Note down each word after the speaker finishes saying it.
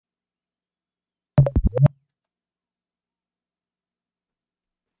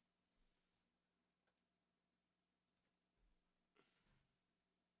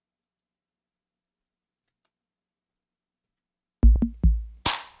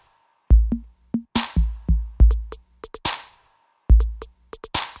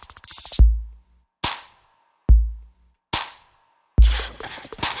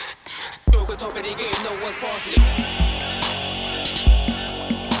top of the game, no one's passing.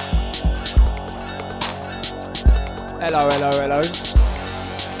 Hello, hello, hello.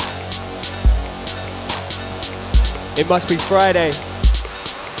 It must be Friday.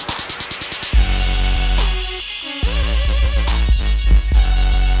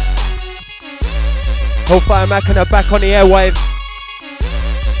 Hellfire Mac and are back on the airwaves.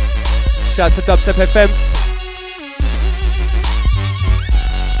 Shouts to Dubstep FM.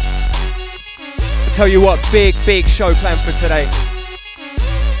 I tell you what, big show planned for today.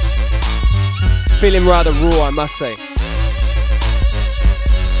 Feeling rather raw, I must say.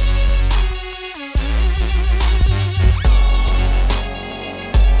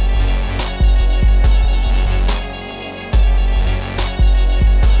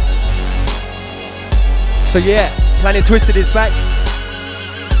 So yeah, Planet Twisted is back.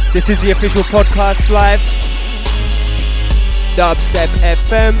 This is the official podcast live. Dubstep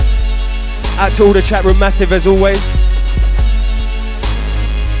FM. Out to all the chat room, massive as always.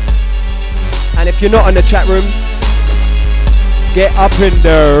 And if you're not in the chat room, get up in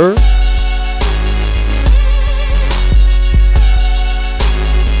there.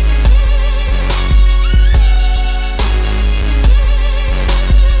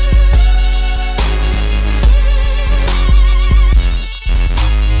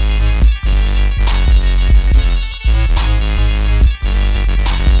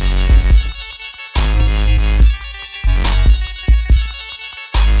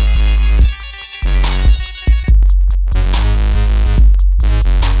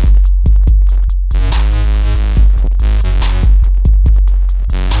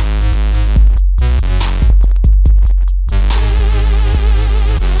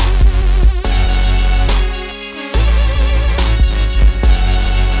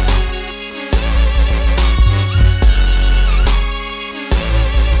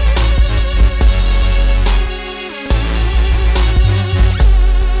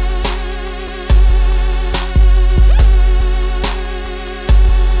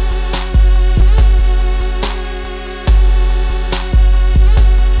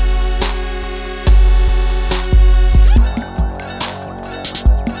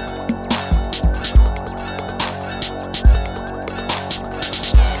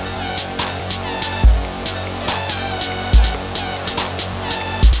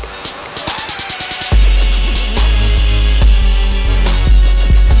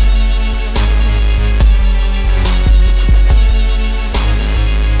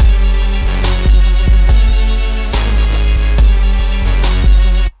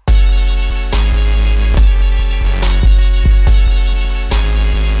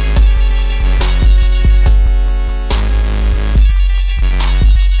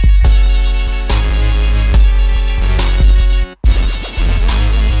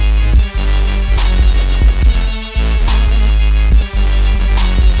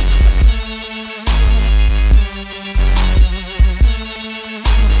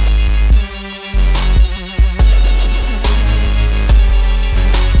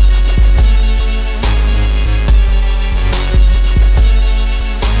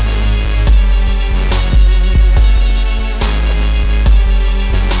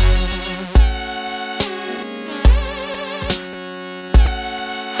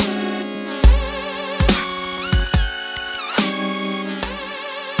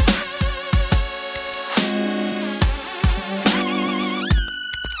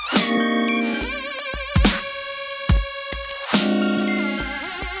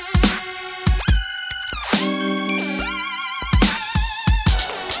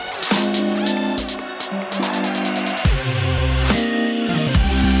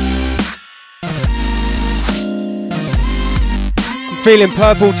 Feeling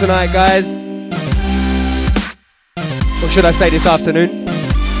purple tonight, guys. Or should I say this afternoon?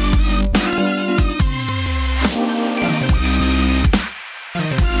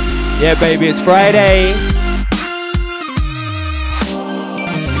 Yeah, baby, it's Friday.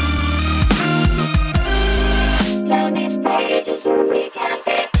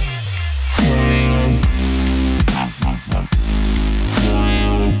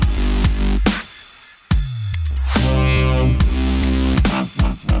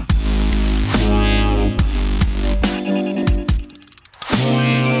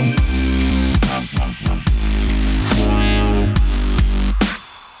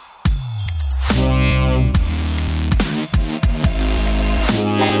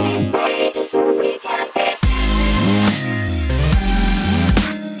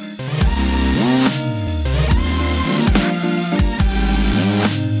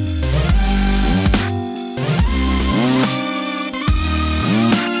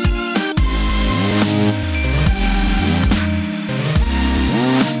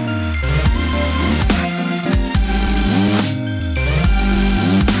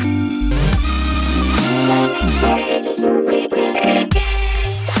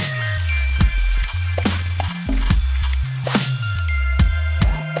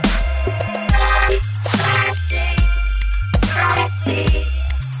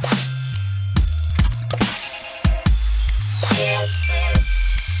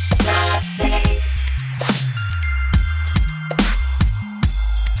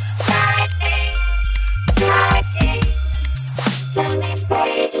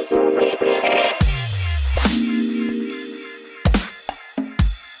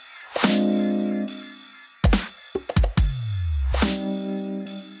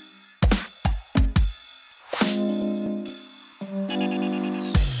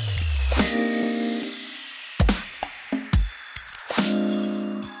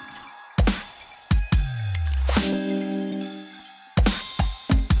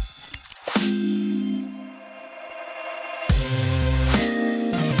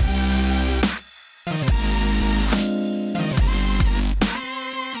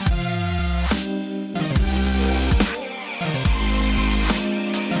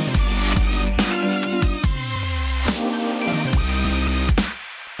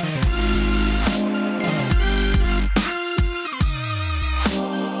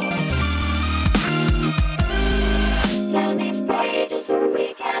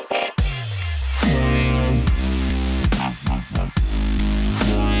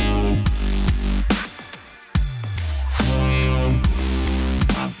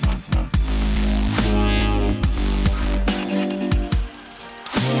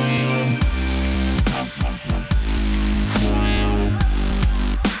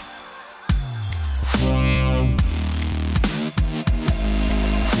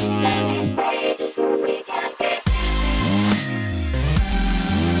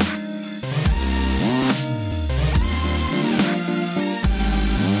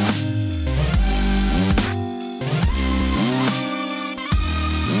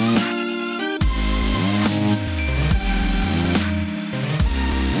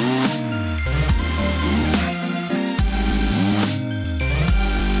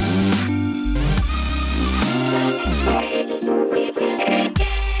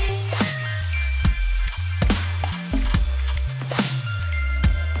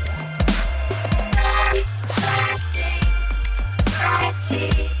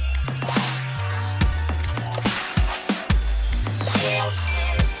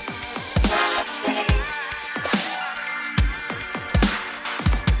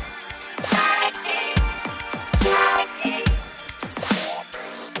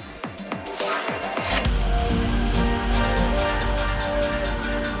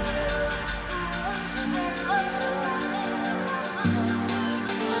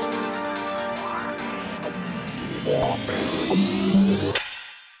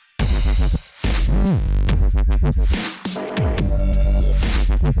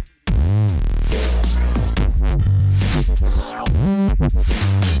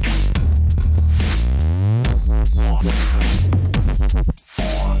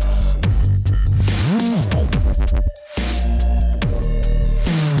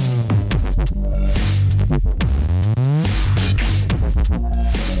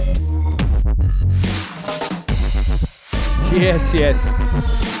 Yes, yes.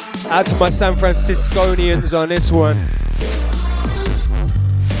 Out to my San Francisconians on this one.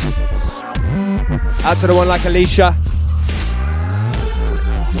 Out to the one like Alicia.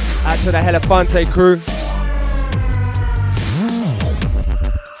 Out to the Elefante crew.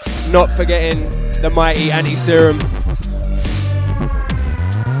 Not forgetting the mighty Anti-Serum.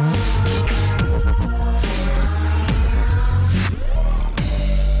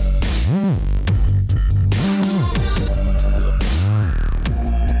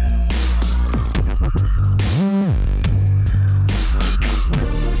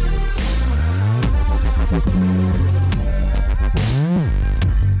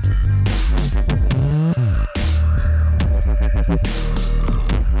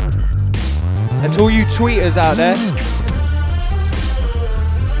 And to all you tweeters out there,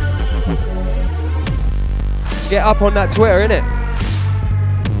 get up on that Twitter, innit?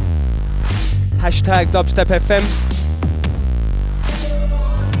 Hashtag DubstepFM.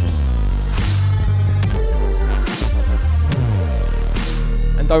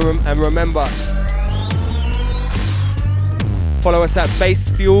 And remember, follow us at Bass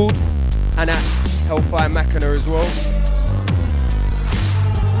Fueled and at Hellfire Machina as well.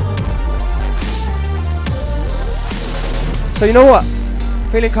 So you know what?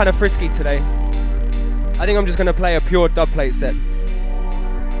 Feeling kind of frisky today. I think I'm just gonna play a pure dub plate set.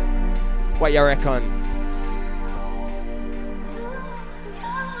 What you reckon?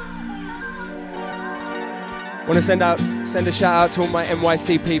 Want to send a shout out to all my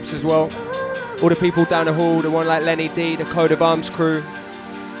NYC peeps as well. All the people down the hall, the one like Lenny D, the Code of Arms crew.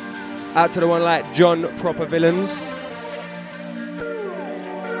 Out to the one like John Proper Villains.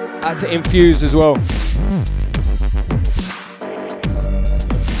 Out to Infuse as well.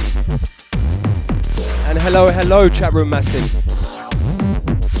 And hello, chat room massive.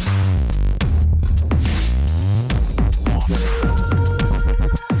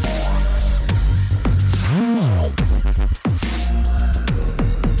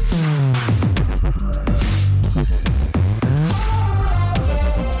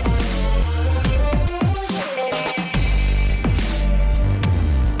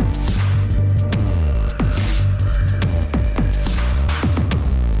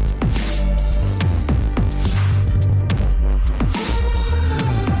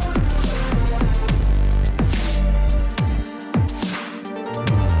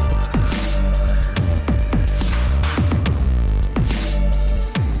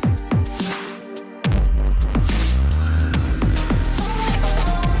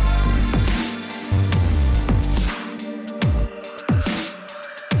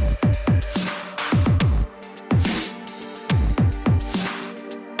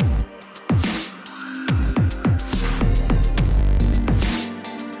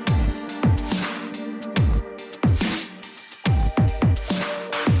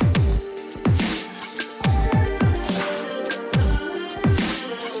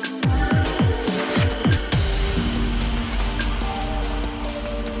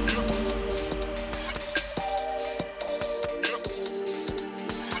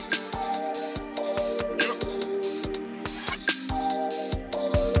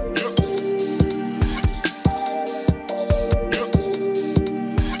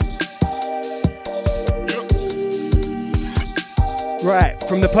 Right,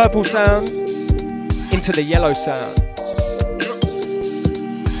 from the purple sound into the yellow sound.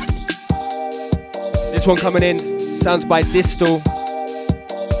 This one coming in, sounds by Distal.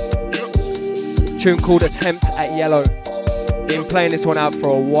 Tune called Attempt at Yellow. Been playing this one out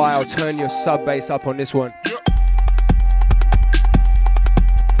for a while. Turn your sub bass up on this one.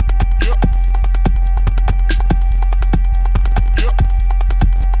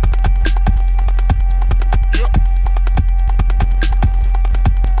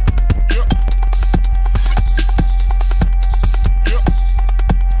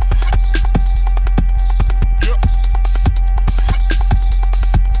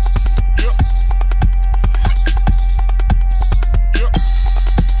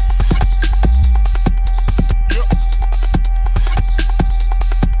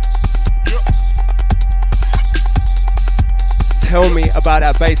 Tell me about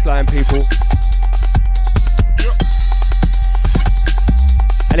that bass line, people.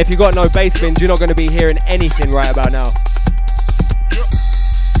 And if you got no bass bins, you're not going to be hearing anything right about now.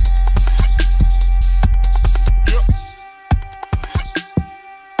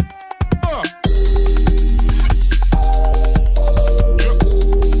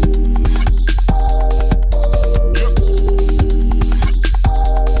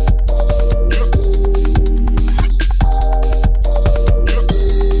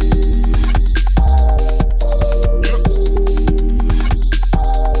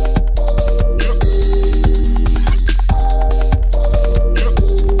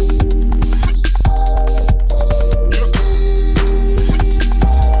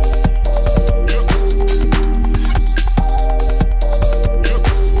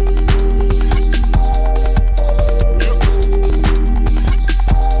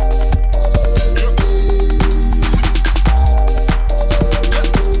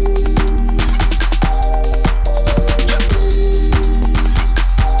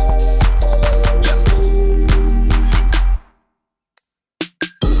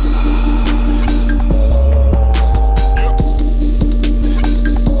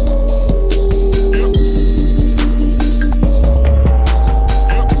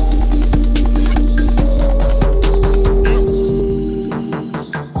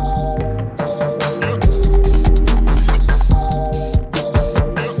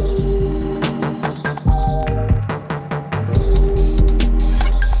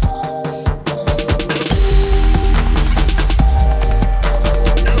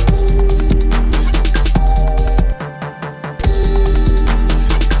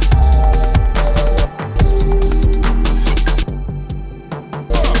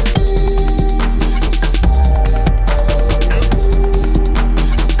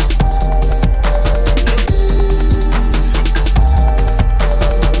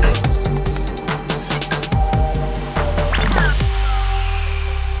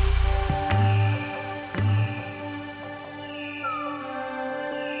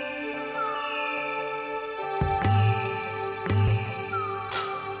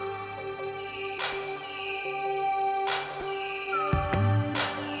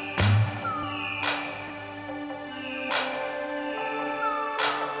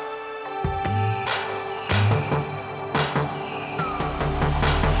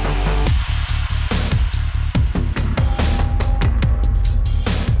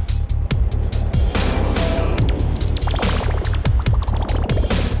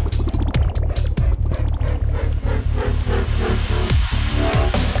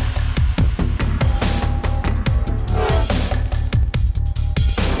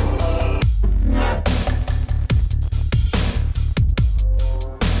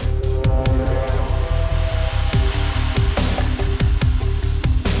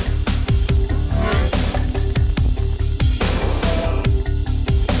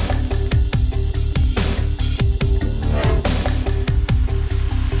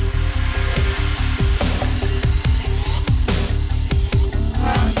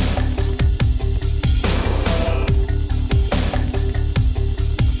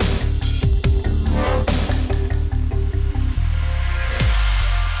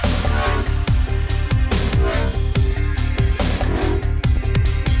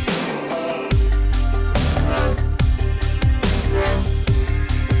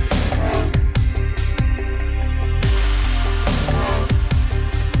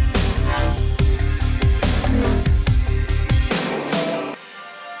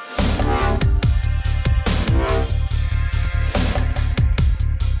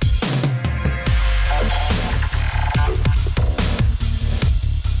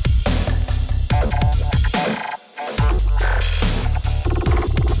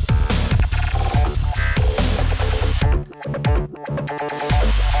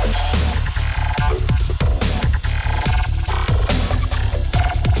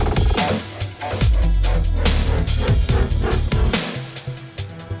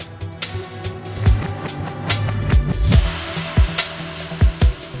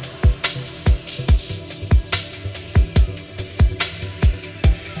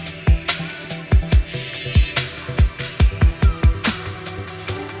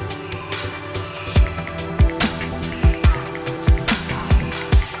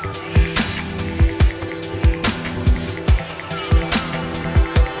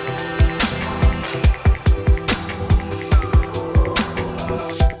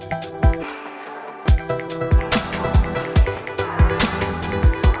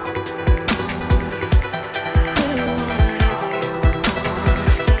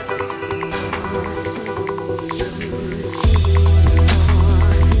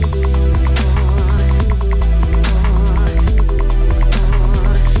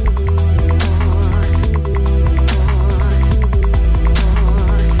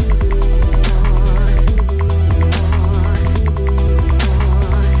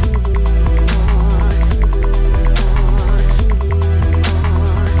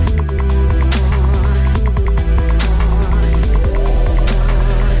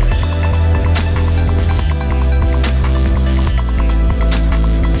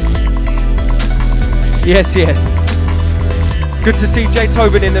 Yes, yes. Good to see Jay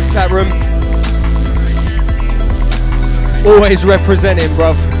Tobin in the chat room. Always representing,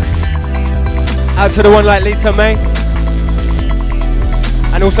 bruv. Out to the one like Lisa May.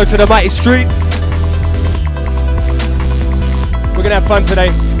 And also to the Mighty Streets. We're gonna have fun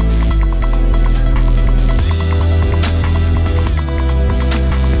today.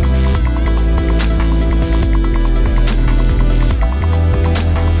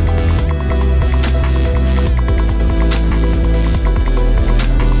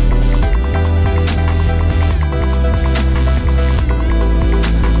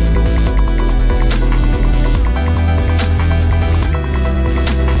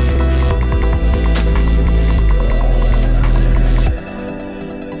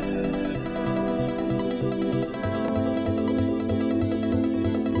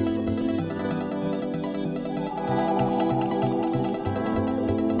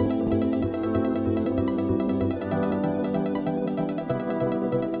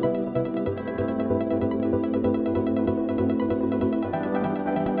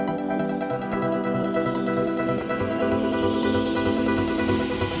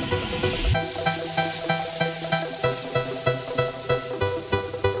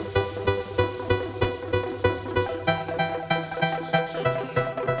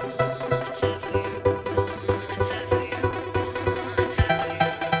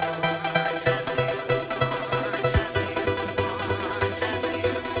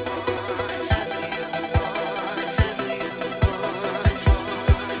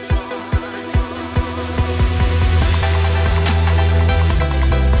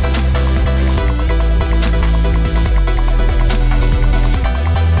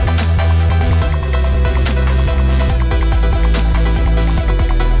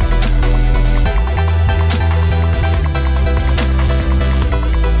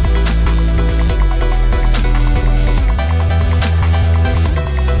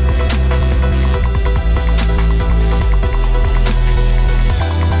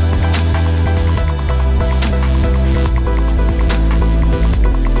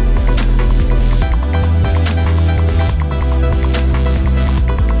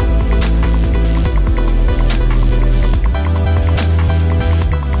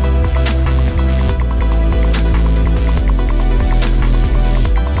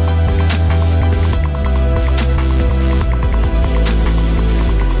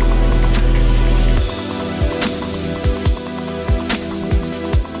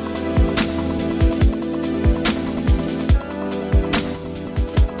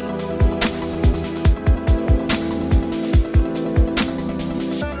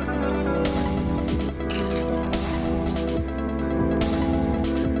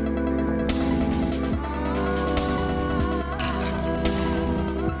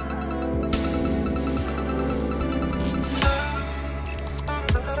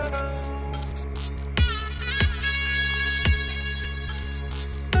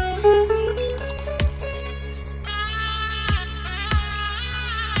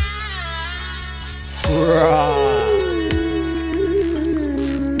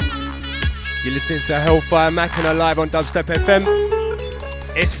 You're listening to Hellfire Machina live on Dubstep FM.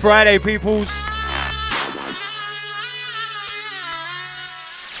 It's Friday, peoples.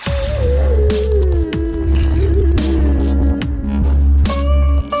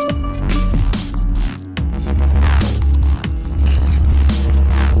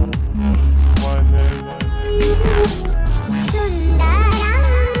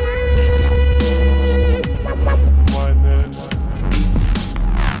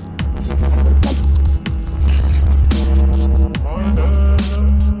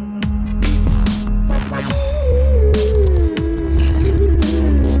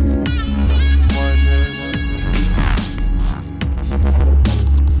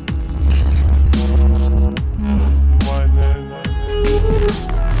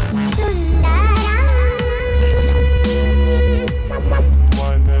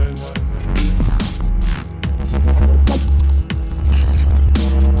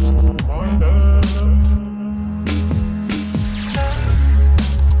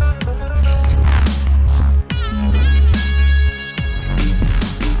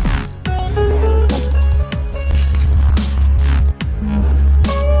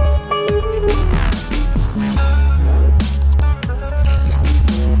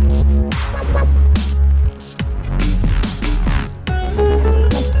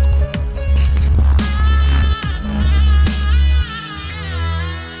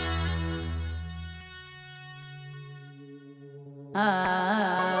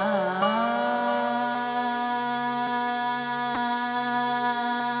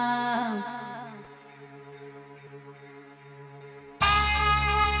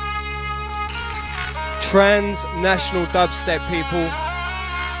 transnational dubstep, people.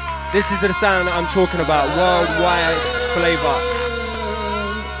 This is the sound that I'm talking about, worldwide flavor.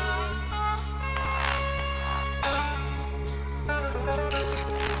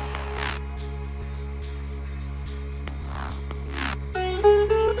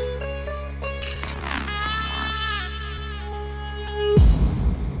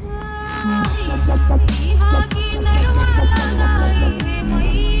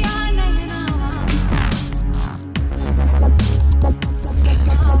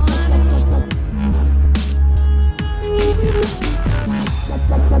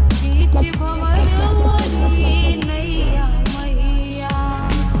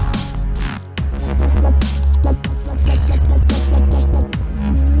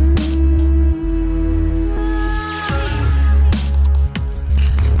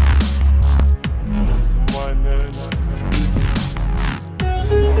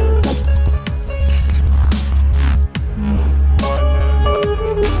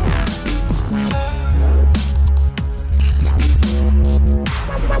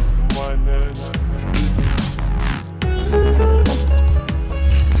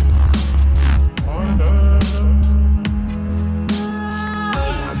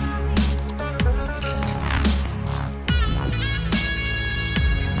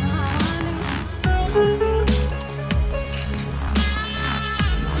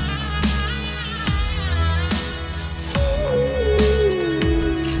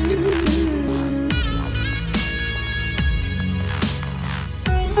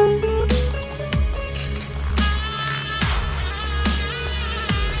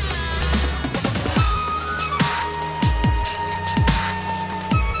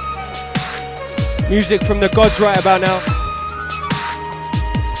 Music from the gods right about now.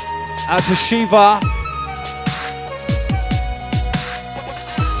 Out to Shiva.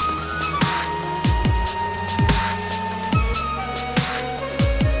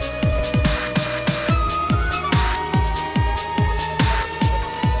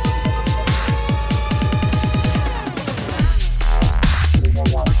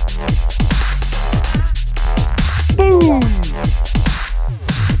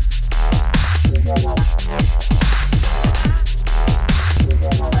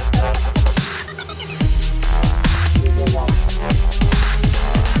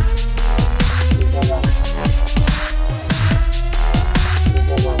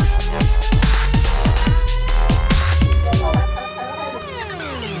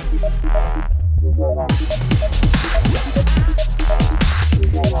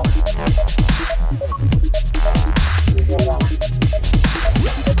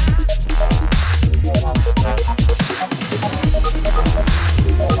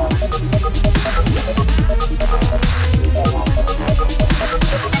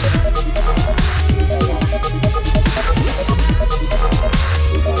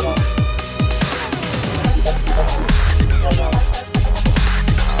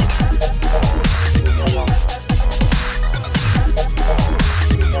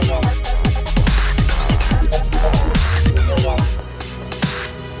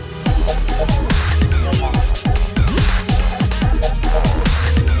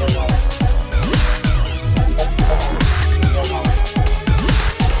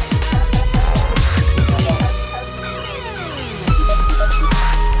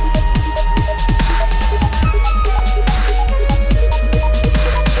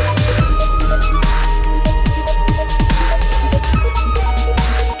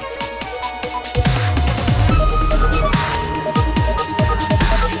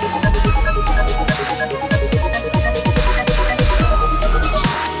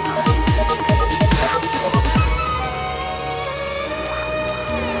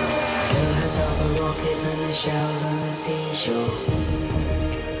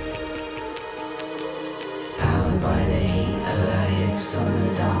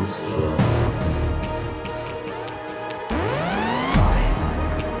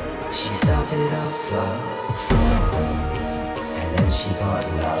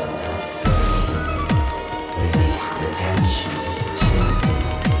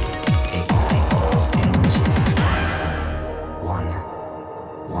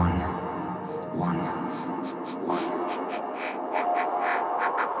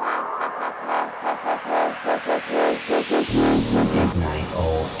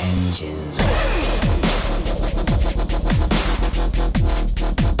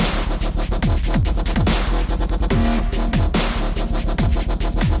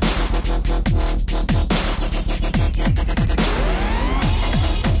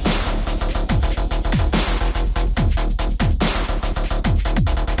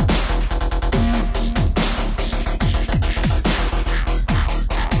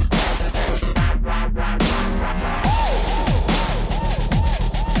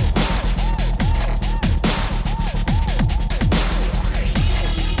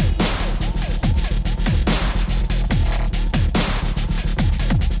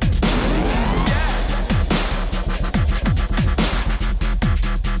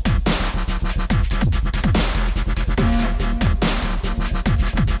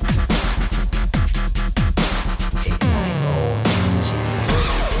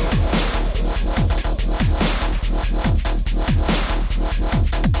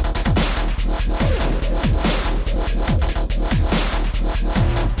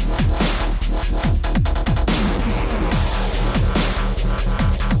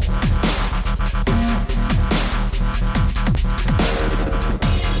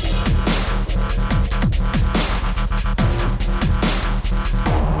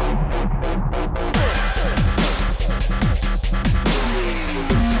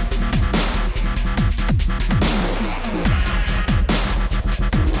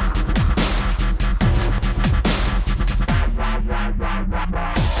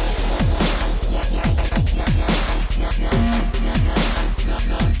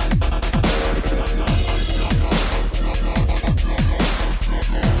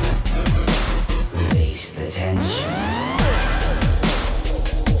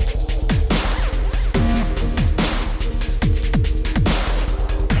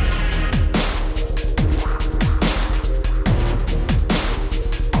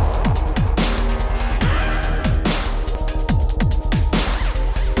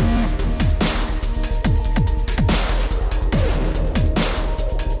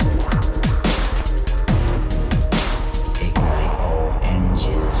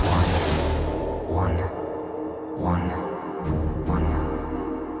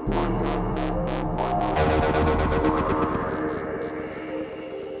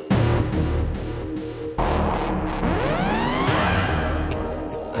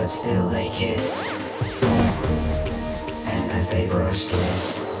 but still they kiss. And as they brush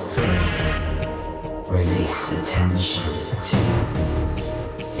lips, 3. Release the tension. 2.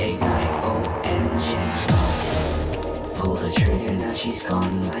 Ignite all engines. Pull the trigger, now she's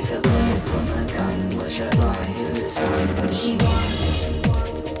gone like a bullet from a gun. Watch her rise to the sun. She wants,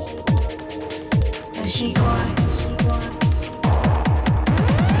 and she grinds.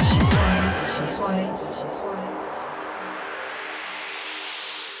 And she sways, she sways, she sways.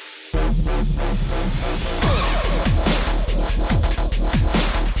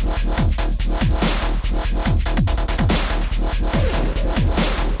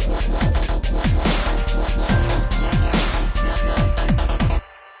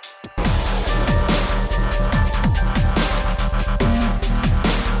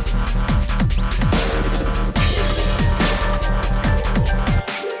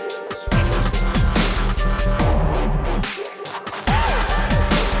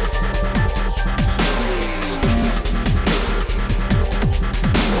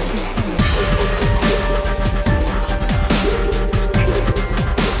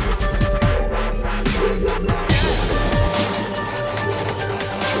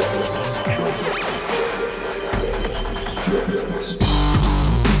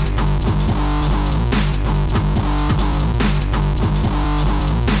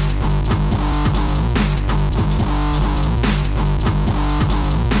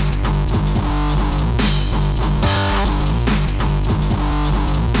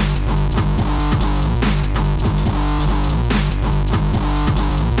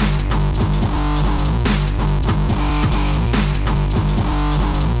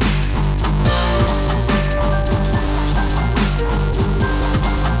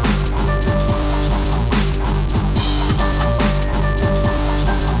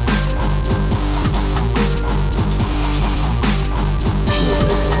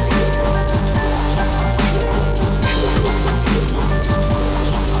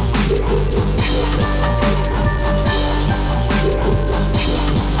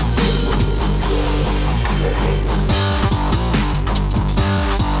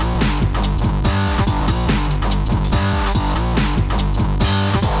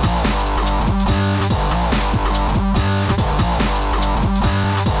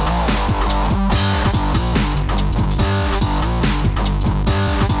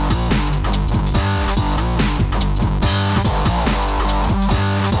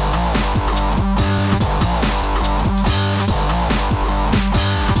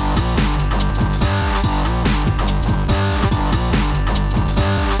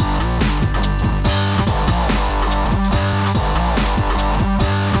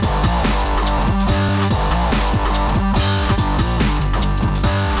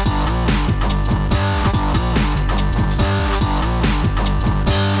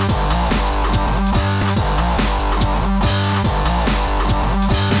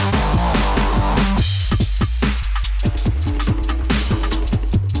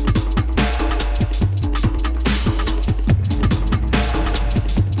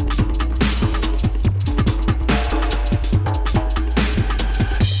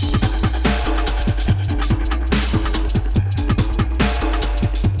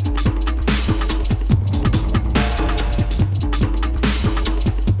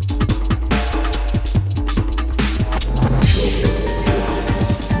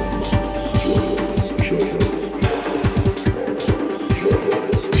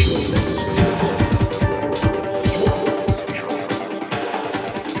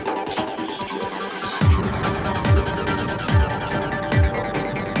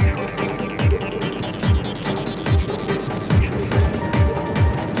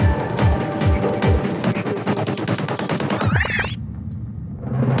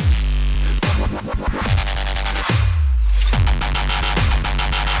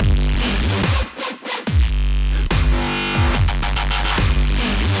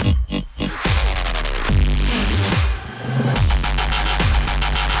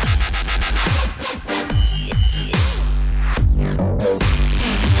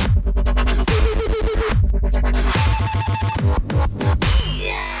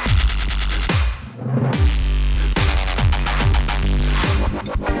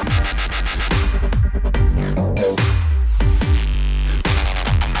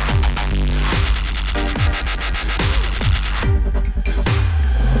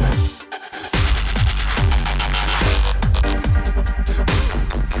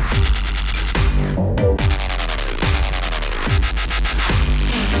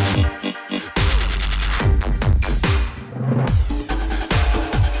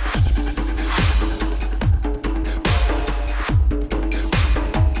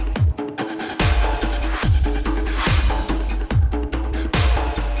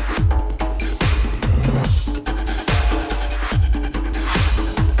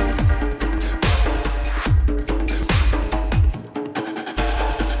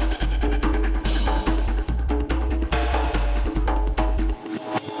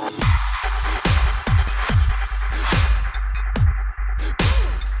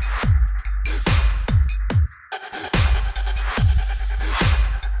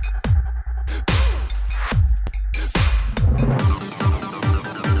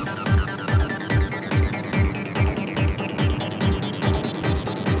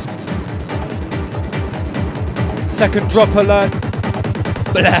 second drop alert.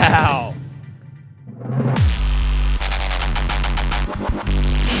 Blow.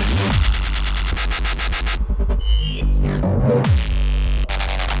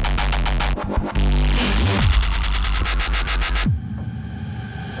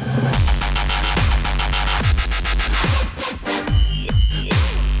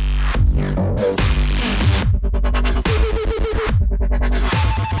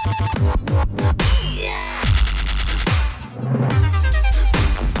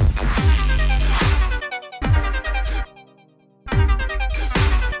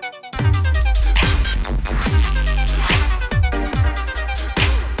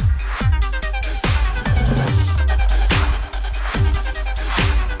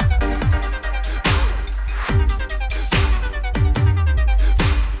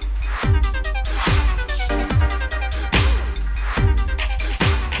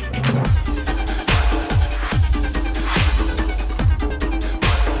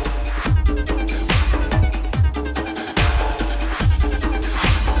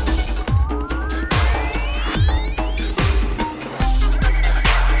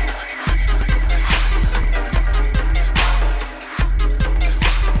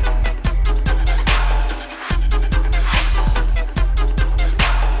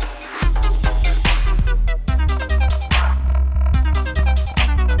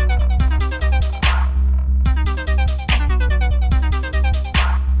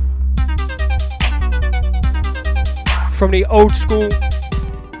 From the old school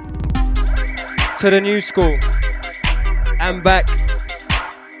to the new school and back.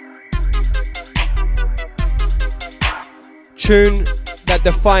 Tune that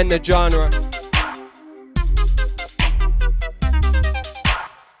define the genre.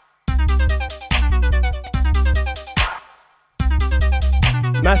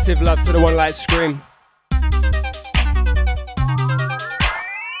 Massive love to the one like Scream.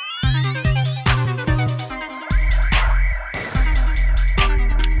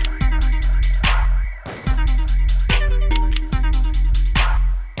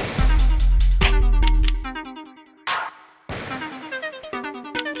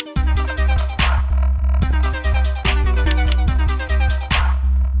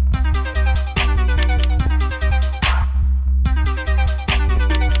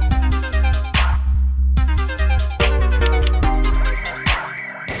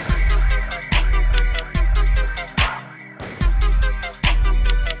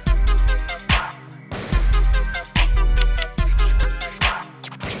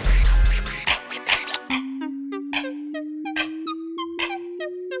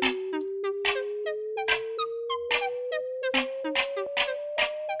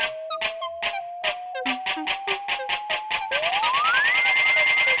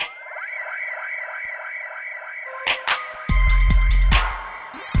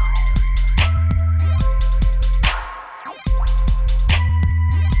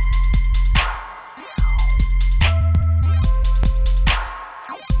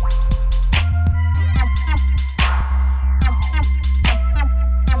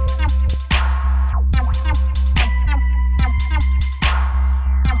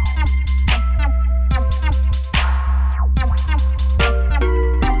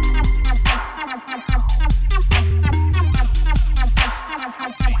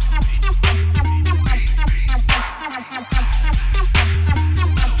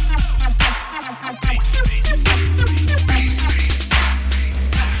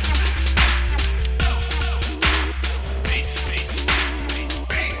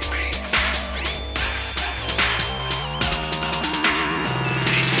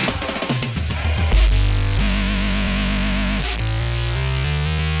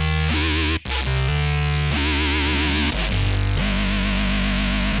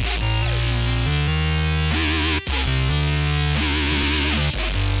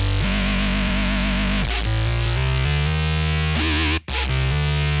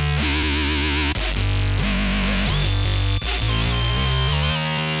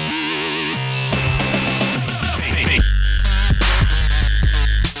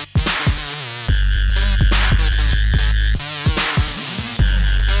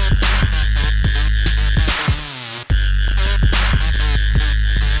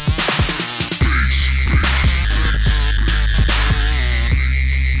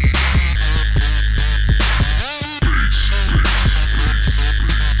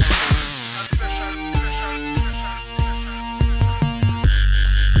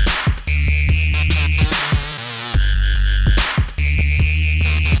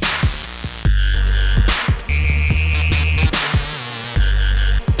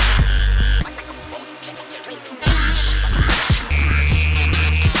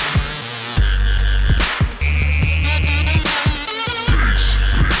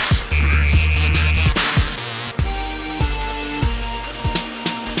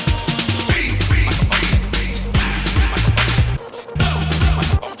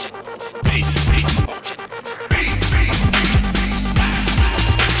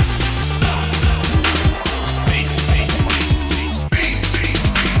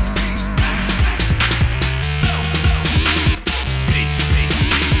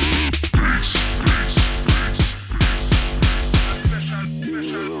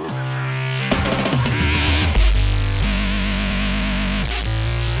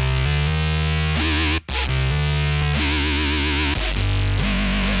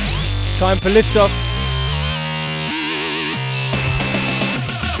 Time for liftoff.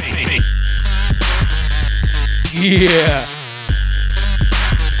 Yeah.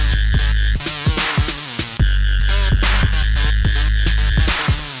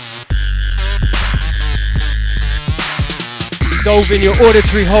 Dissolving your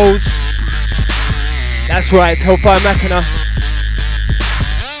auditory holds. That's right, it's Hellfire Machina.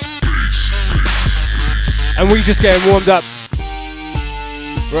 And we just getting warmed up.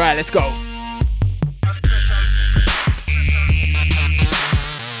 Right, let's go.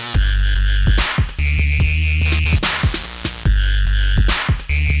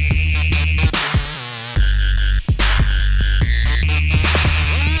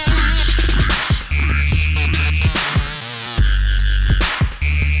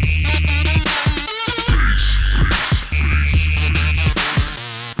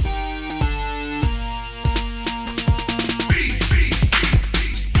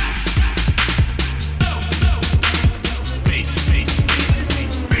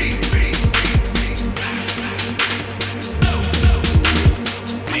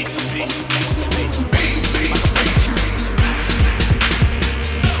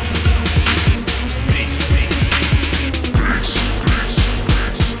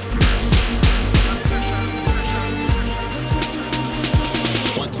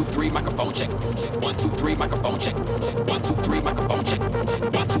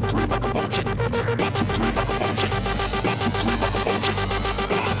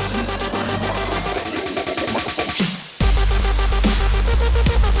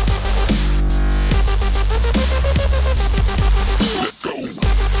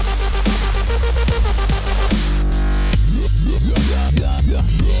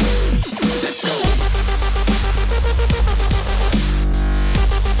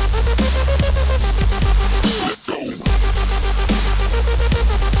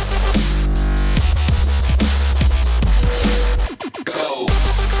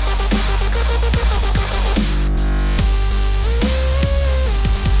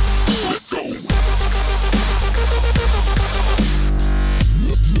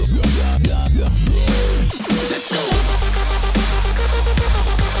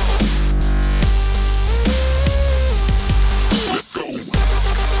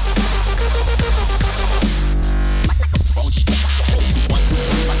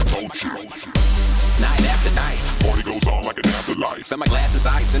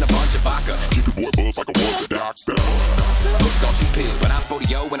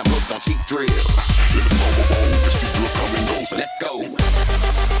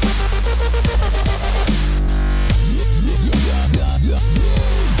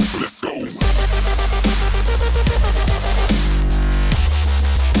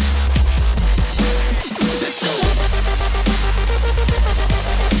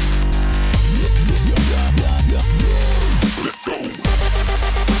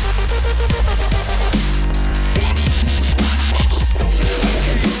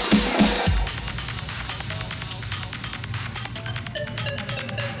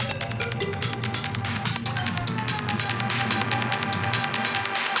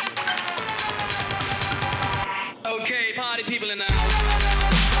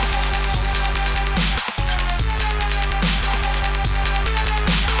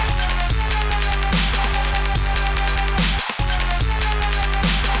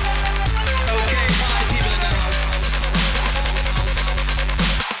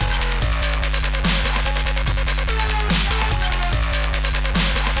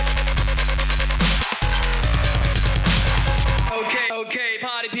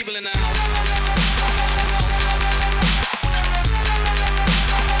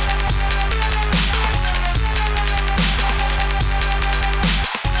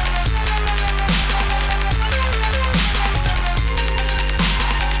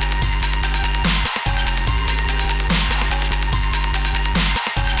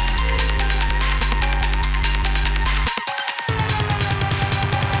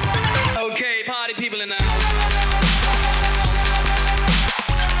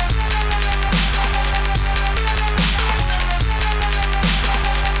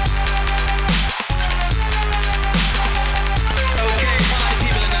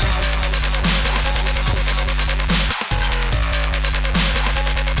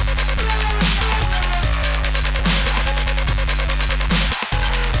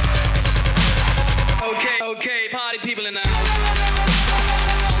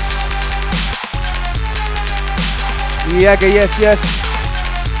 Yaga, yes.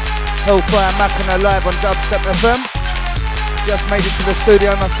 Hellfire Machina live on Dubstep FM. Just made it to the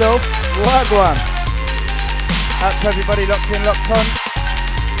studio myself. Wagwan. Out to everybody locked in, locked on.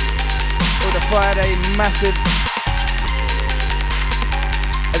 Friday, massive.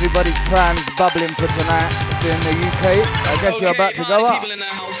 Everybody's plans bubbling for tonight. If you're in the UK, I guess you're about to go up.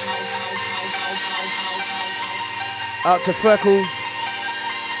 Out to Freckles.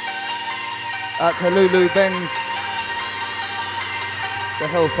 Out to Lulu Benz. The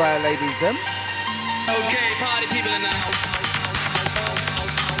Hellfire ladies, them. Okay, party people in the house.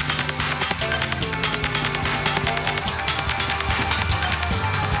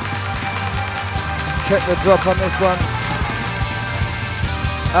 Check the drop on this one.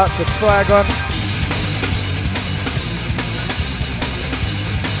 Out to Trigon.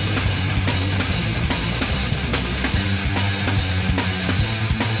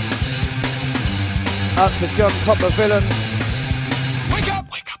 Out to John Copper Villains. Wake up!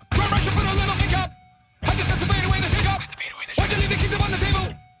 Grab rush and put a little makeup. I just have to fade away the shake up. Why'd you leave the keys up on the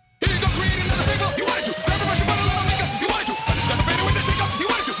table? Here you go, create another table. You wanted to. Grab a brush and put a little makeup. You wanted to. I just have to fade away the shake up. You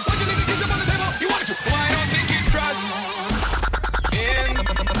wanted to. Why'd you leave the keys up on the table? You wanted to. Well, I don't think you trust in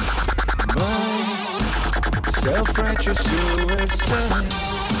my self-righteous suicide.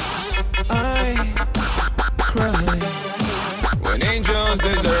 I cry when angels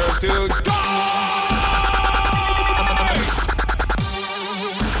deserve to die.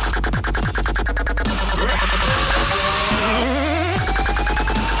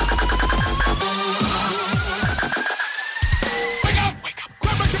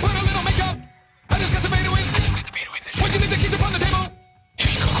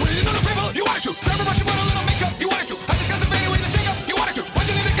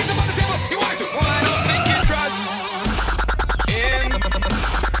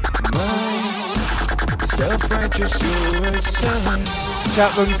 Self-righteous suicide.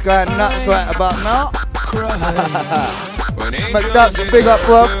 Chat room's going nuts right about now. McDuck's big up,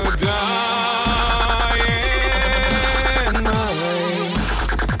 Rob.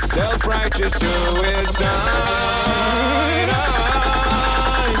 Self-righteous suicide.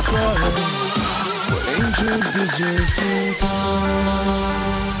 I cry when angels deserve to die.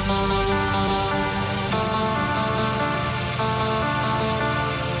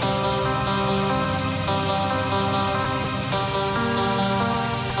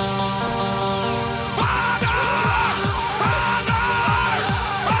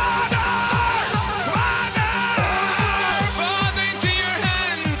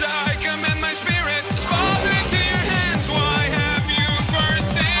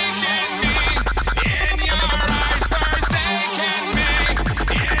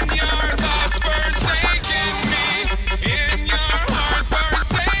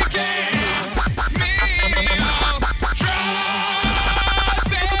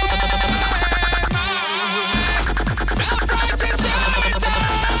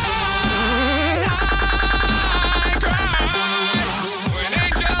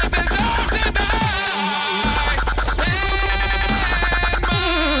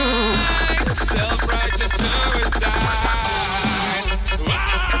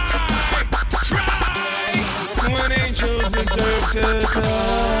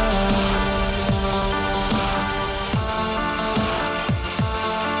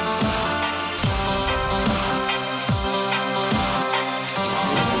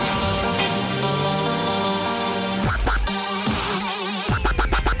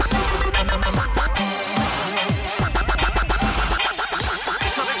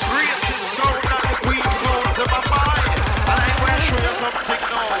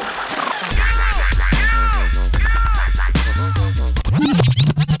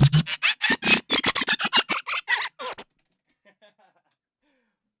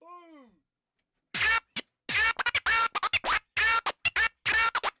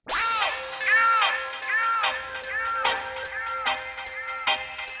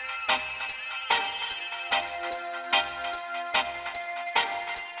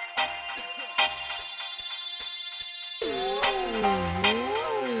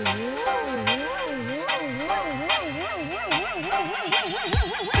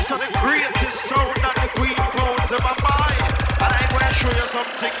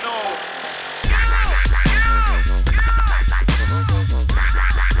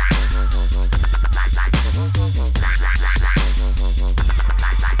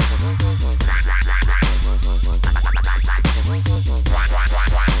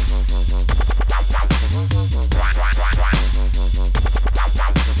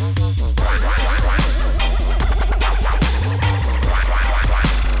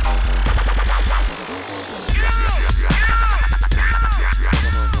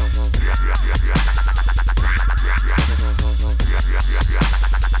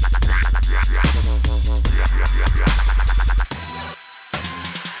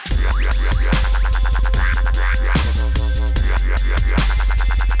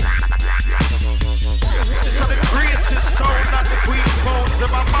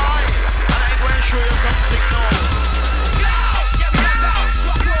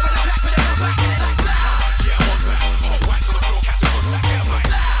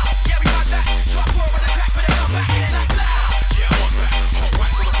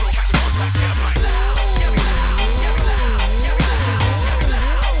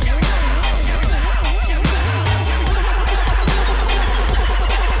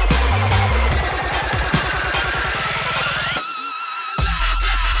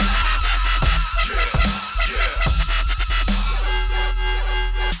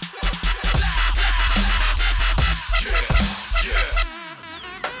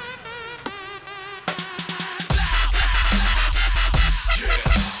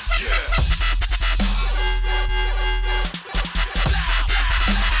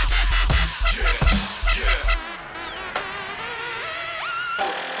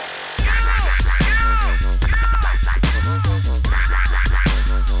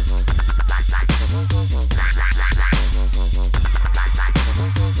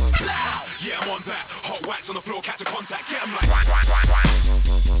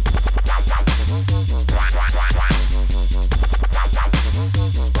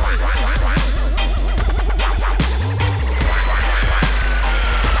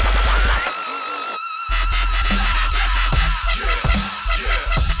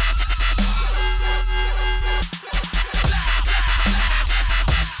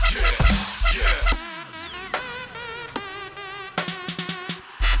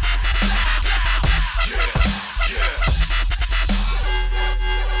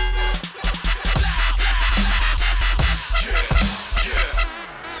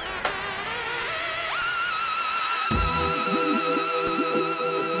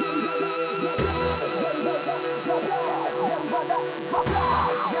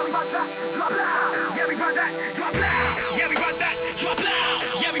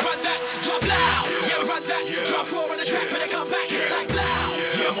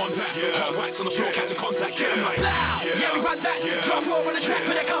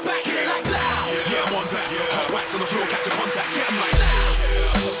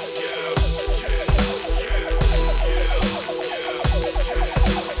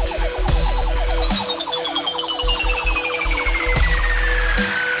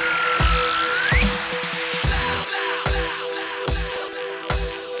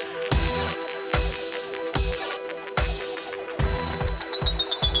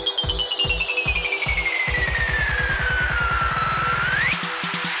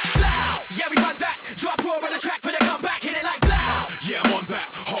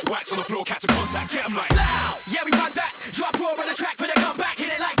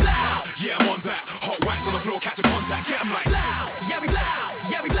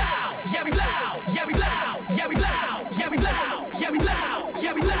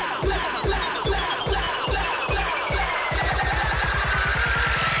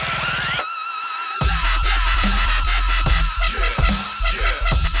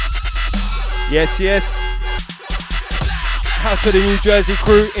 Yes, yes. Out to the New Jersey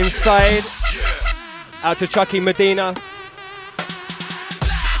crew inside. Out to Chucky Medina.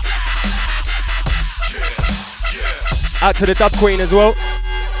 Out to the Dub Queen as well.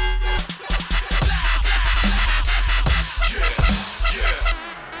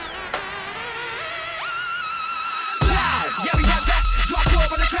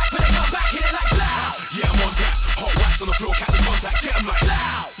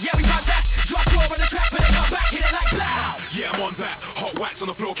 On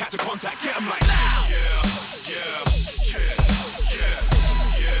the floor, catch a contact, get 'em like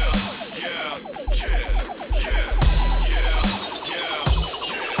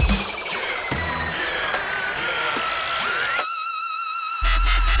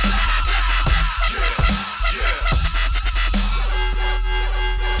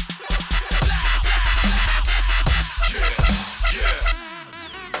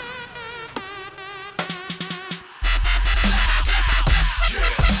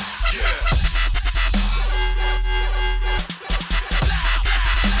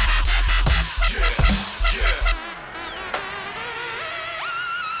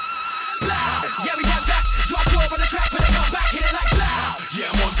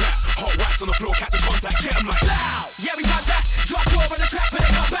on the floor, catch a contact, get 'em like loud. Yeah, we got that. Drop floor on the track, but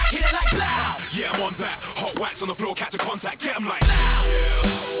they come back, hit it like loud. Yeah, I'm on that. Hot wax on the floor, catch a contact, get 'em like loud.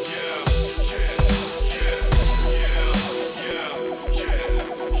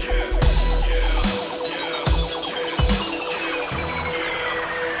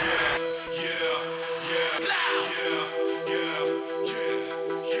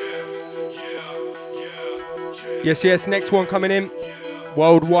 Yes, yes, next one coming in.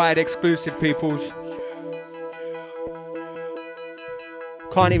 Worldwide exclusive, peoples.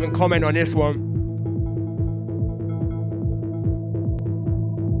 Can't even comment on this one.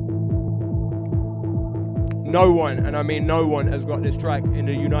 No one, and I mean no one, has got this track in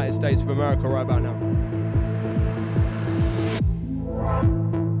the United States of America right about now.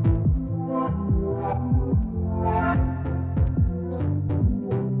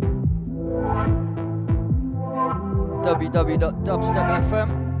 www.dubstep.fm.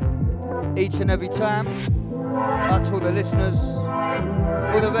 Each and every time. Out to all the listeners,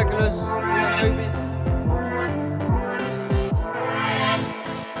 all the regulars, all the newbies,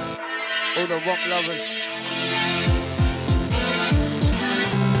 all the rock lovers.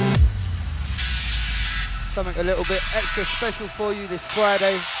 Something a little bit extra special for you this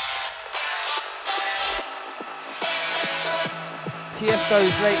Friday.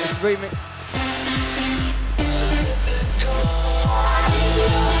 Tiesto's latest remix.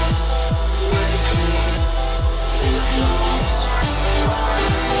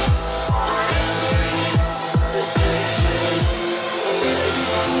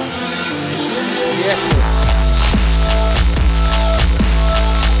 Yeah.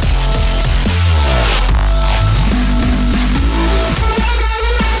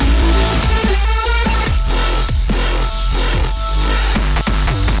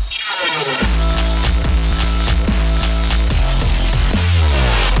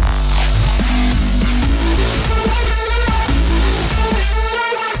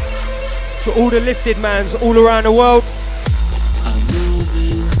 To all the lifted mans all around the world. I'm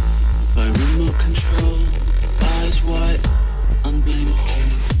moving by remote control, eyes white,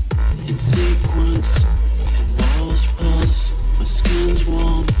 unblinking, in sequence. The walls pulse, my skin's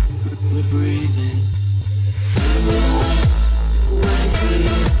warm, we're breathing. Lights, waking,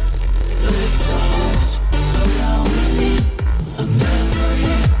 light flows around me. A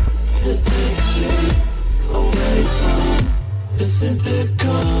memory that takes me away from Pacific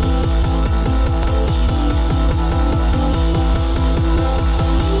Coast.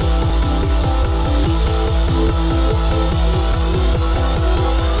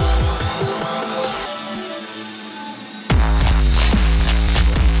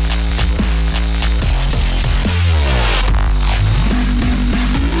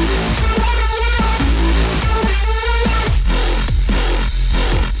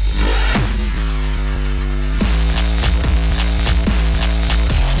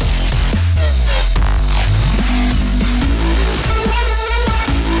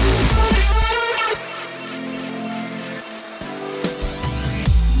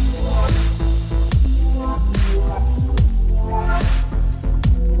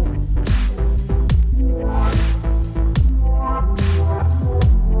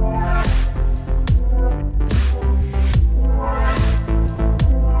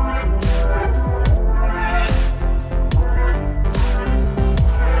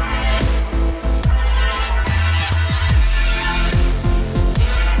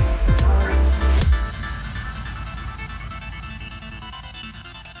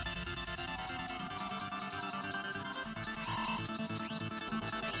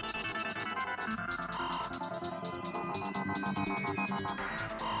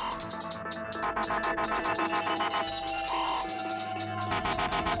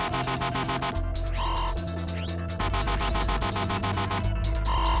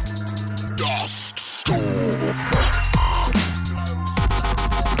 Dust Storm.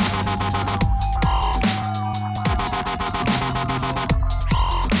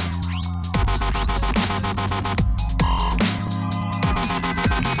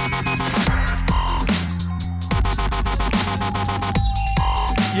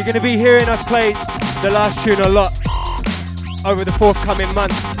 You're going to be hearing us play the last tune a lot over the forthcoming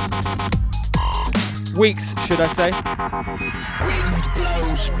months. Weeks, should I say. Wind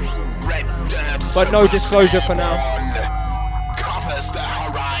blows, red dirt. But no disclosure for now. Covers the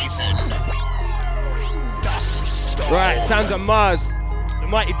horizon. Dust storm. Right, sounds of Mars. The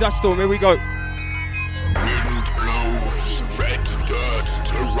mighty dust storm, here we go. Wind blows, red dirt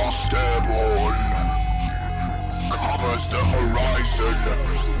to rust airborne. Covers the horizon.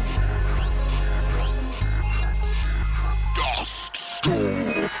 Dust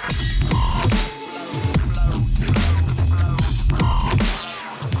storm.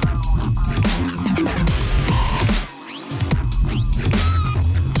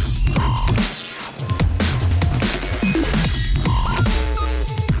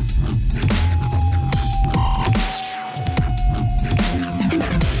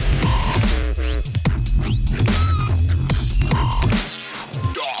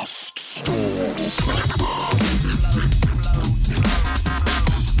 Dust storm.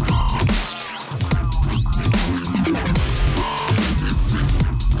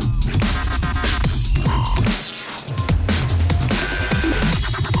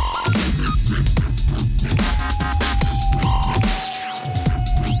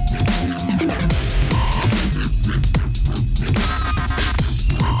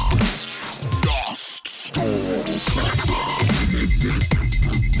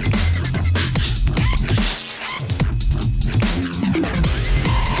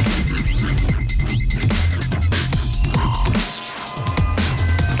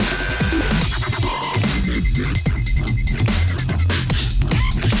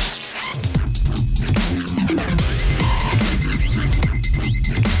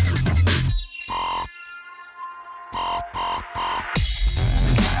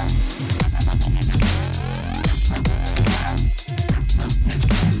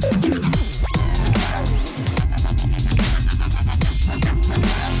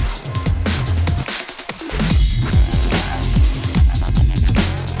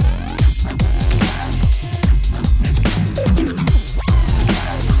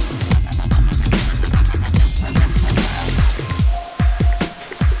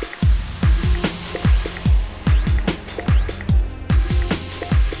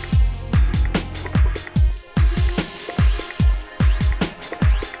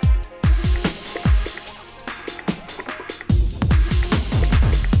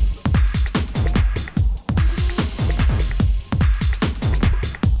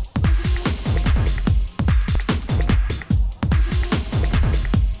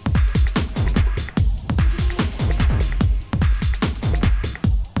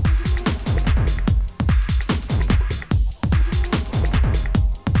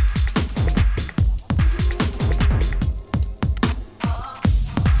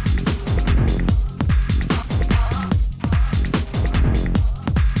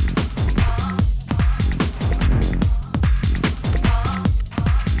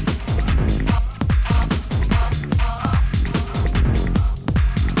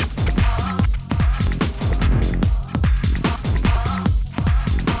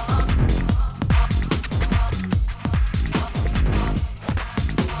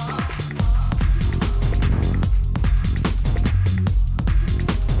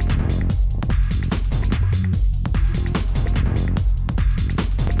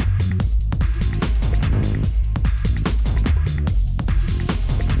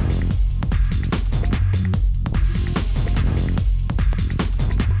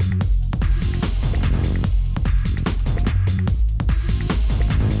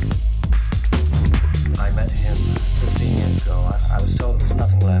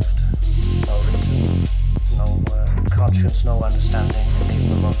 left. No reason, no conscience, no understanding in even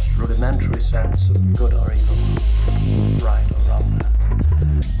the most rudimentary sense of good or evil, right or wrong.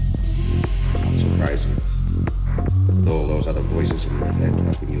 Not surprising. With all those other voices in your head,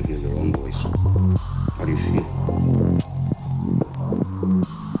 how can you hear your own voice? How do you feel?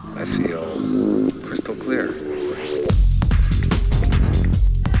 I feel crystal clear.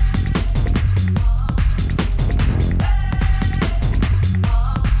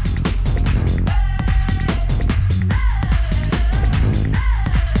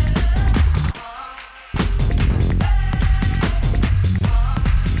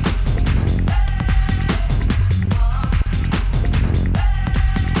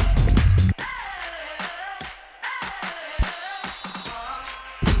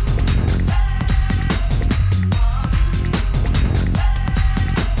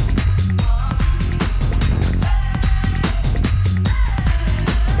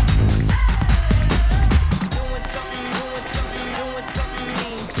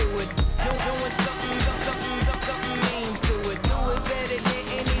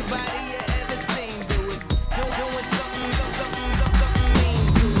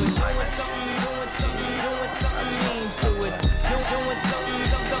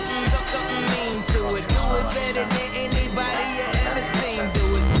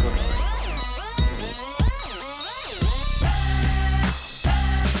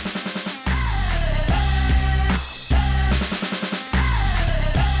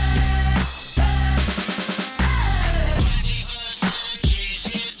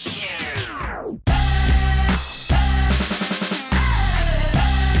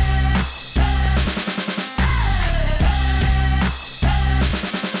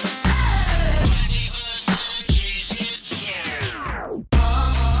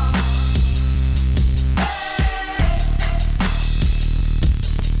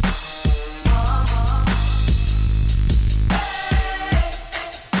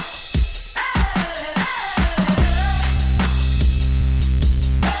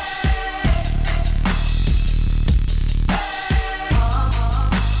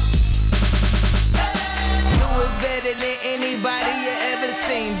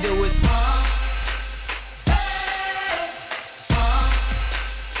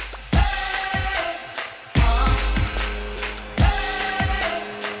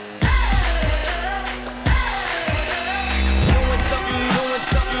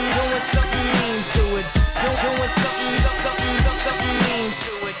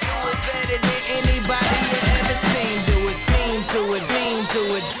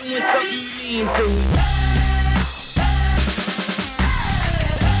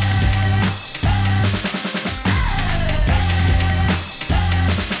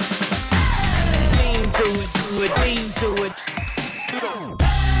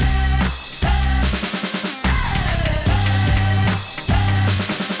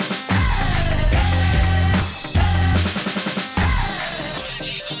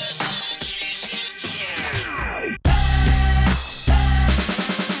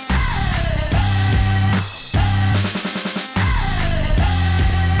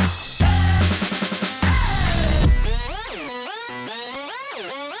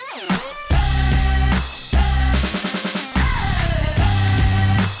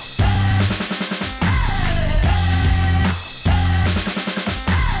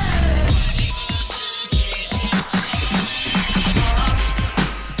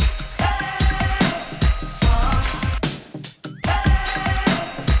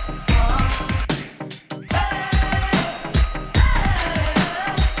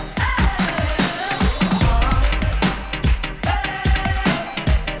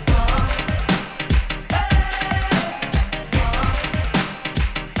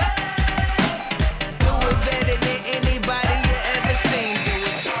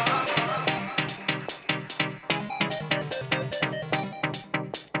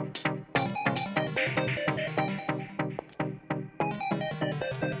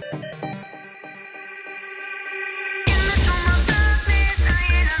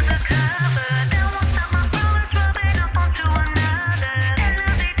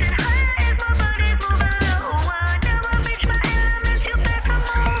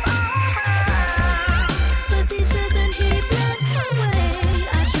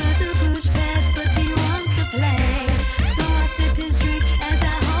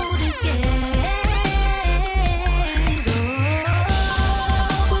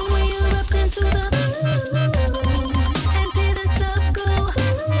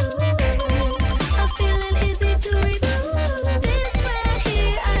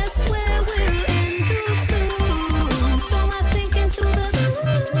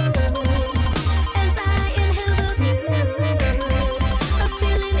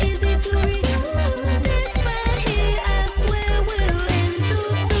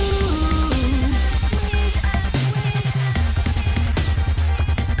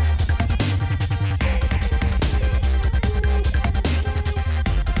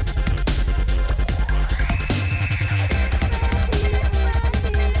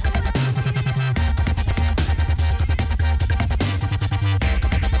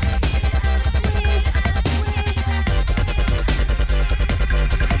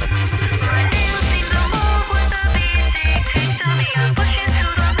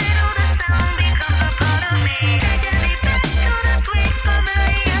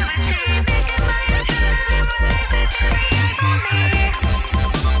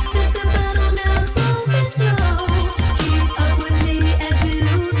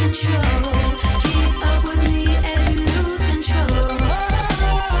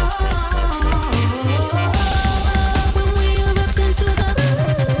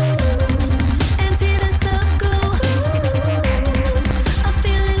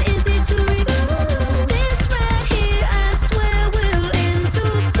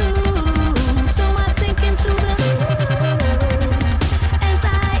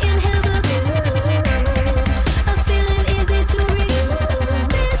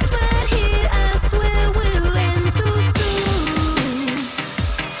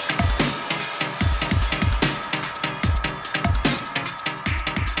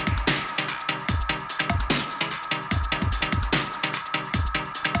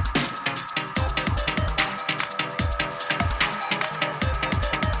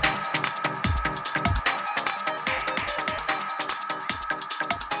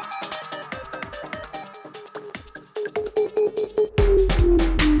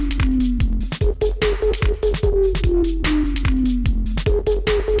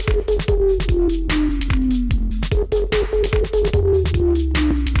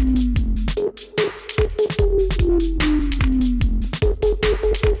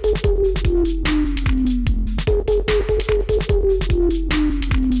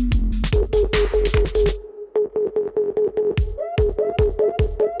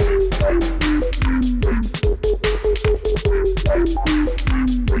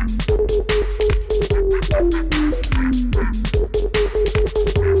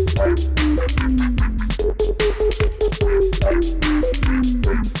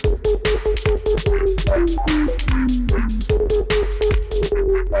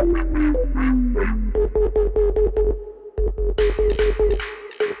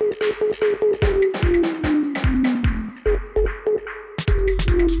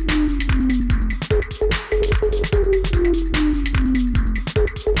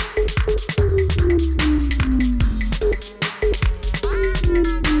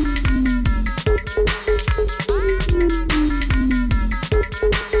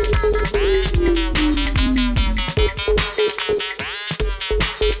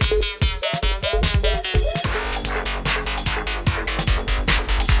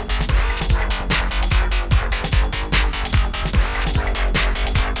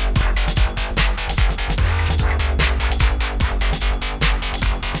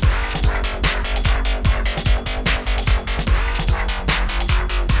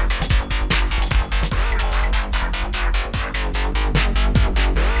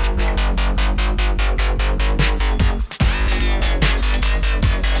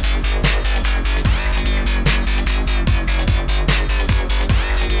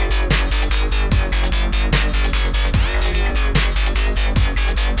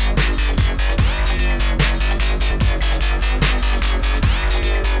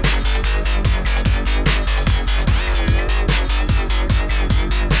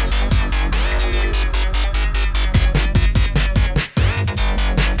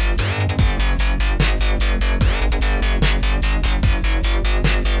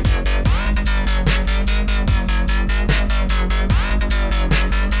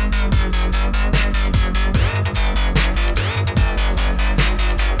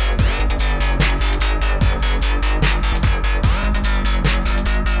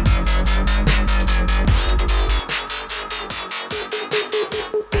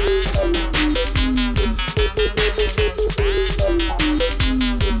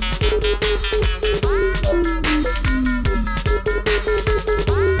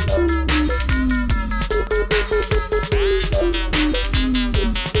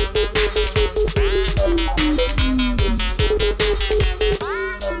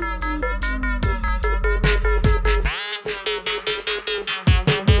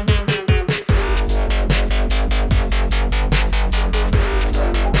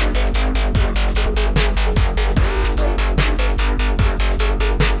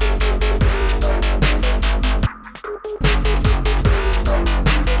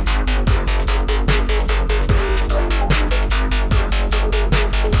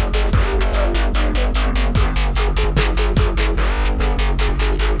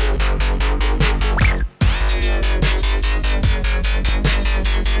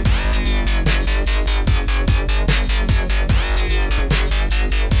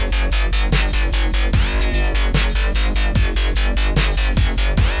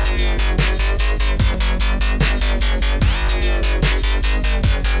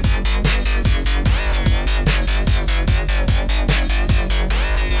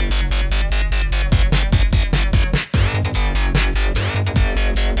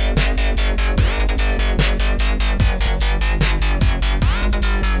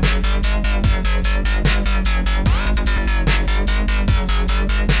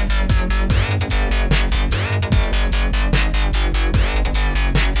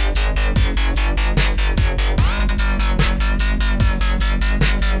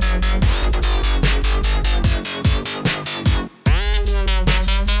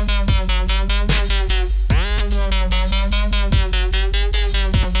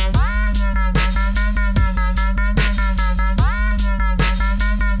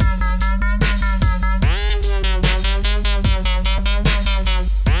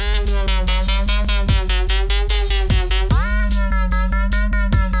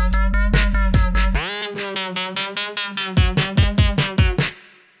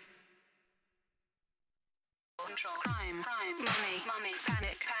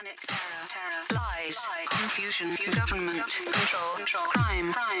 panic, terror, lies, confusion, government, control,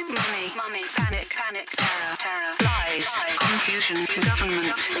 crime, money, panic, terror, lies, confusion,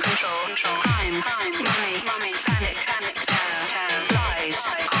 government, control, crime, money, panic, terror, lies,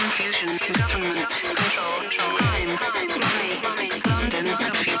 confusion, government, control, crime, money, London,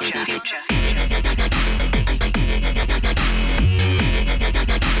 the future.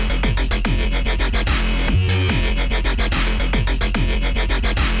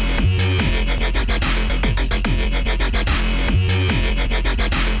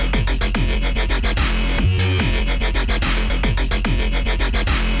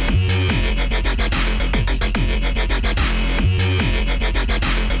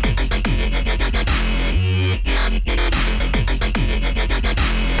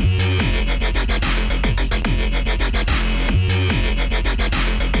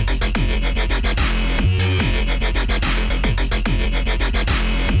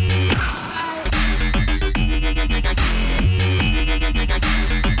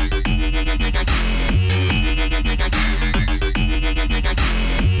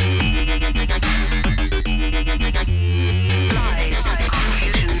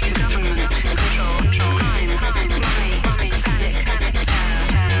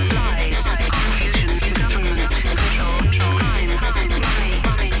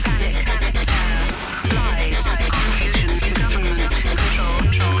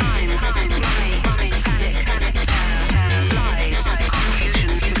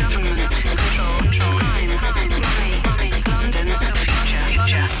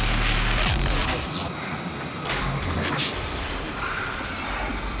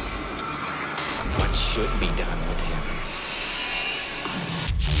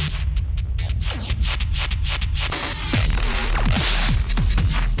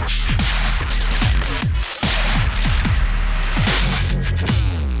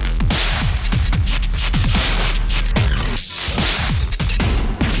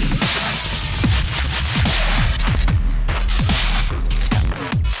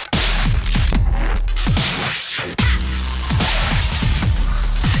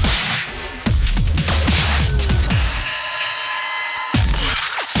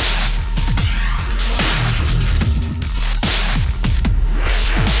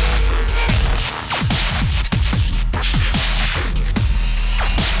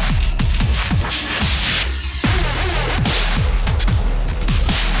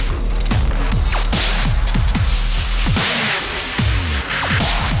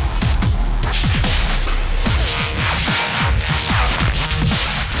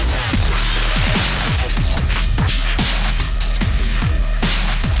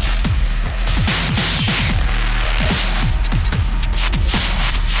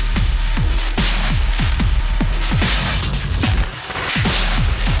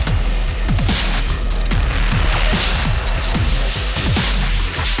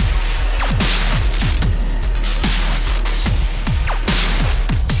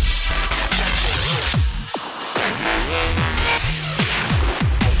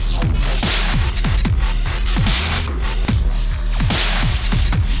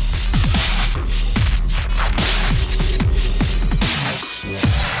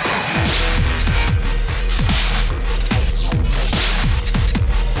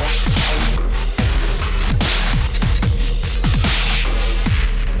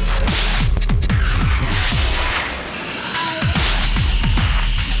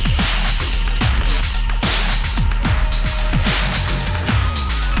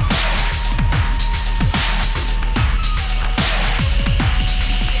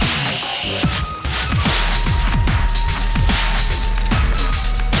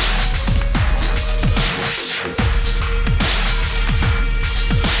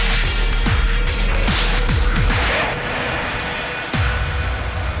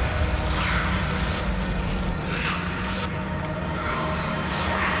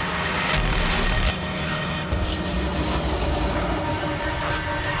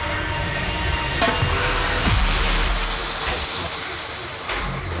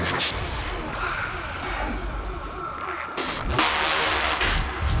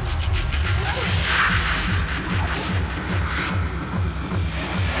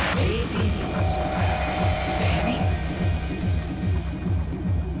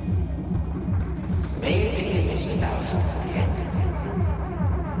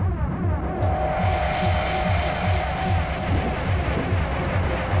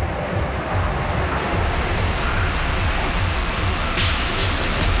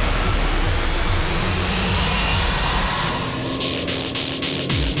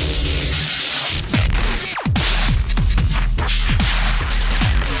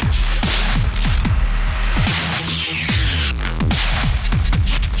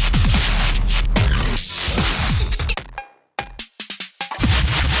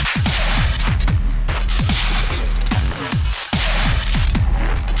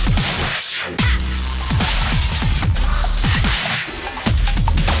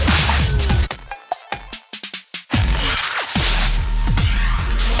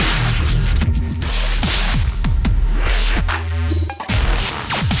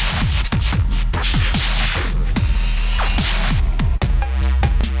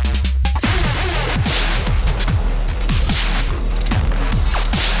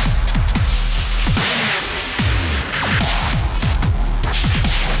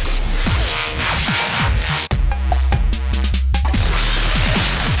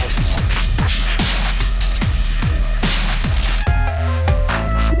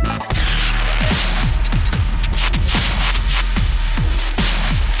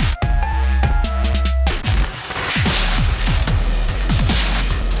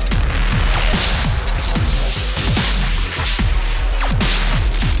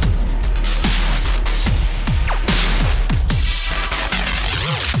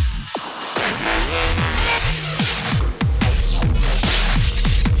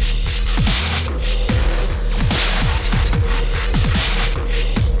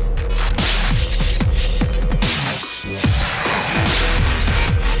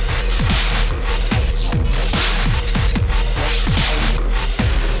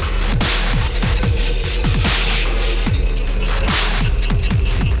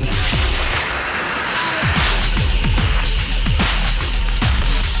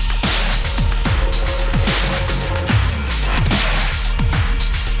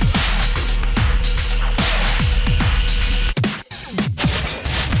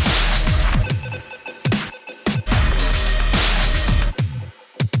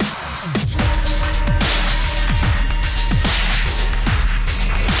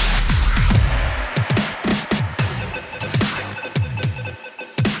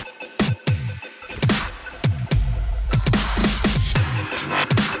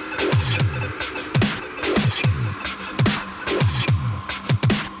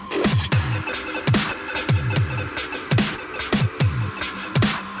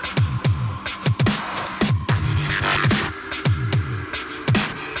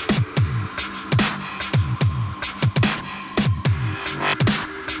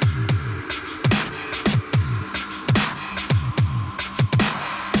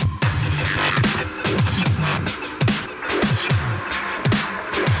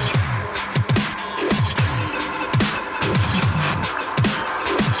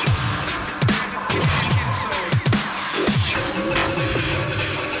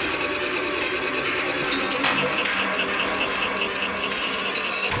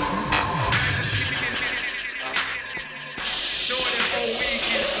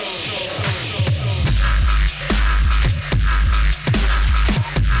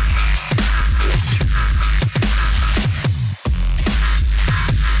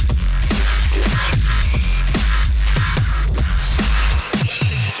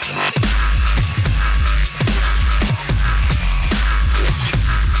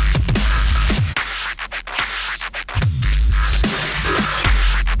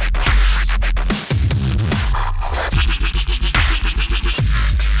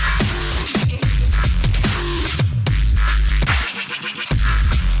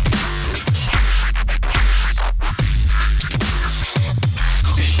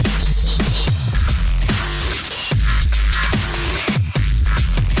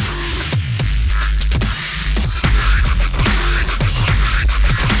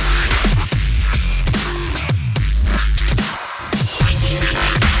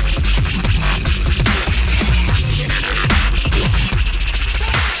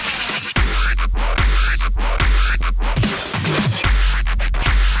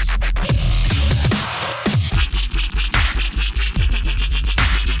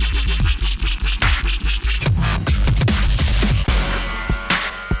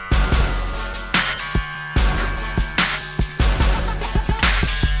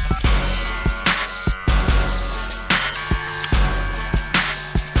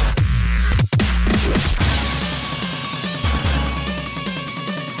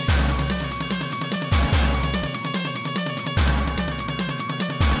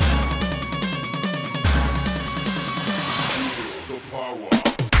 power.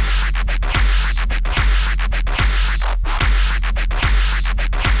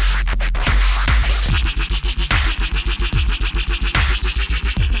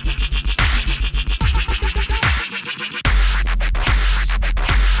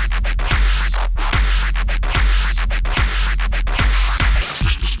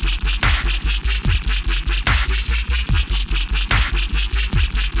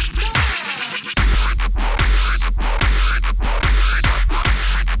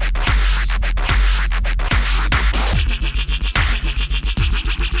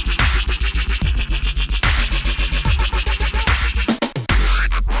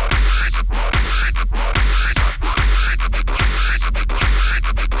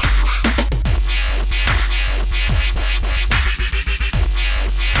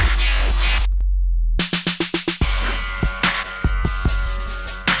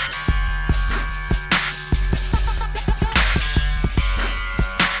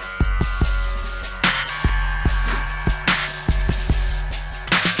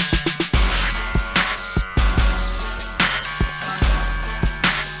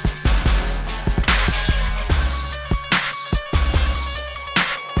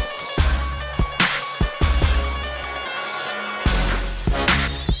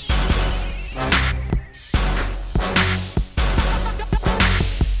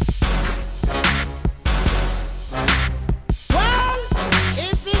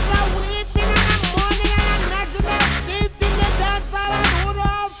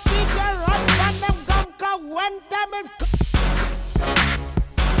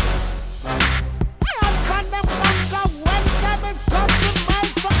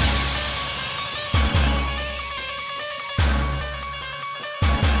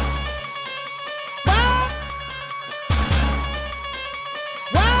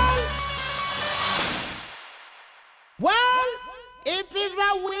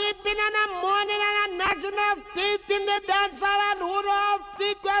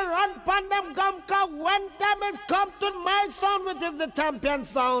 Champion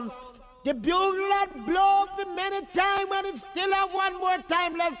sound. The bugle blow for many time and it still have one more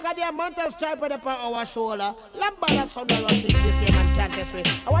time left because the amount of stripe on our shoulder. Lambada sound around this year and can't test me.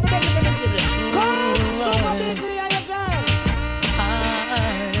 I want to make it a little. Come, so quickly, are you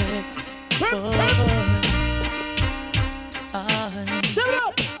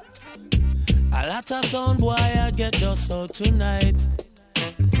girl? A lot of sound boy I get dust out tonight.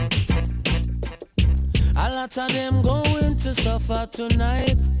 A lot of them going to suffer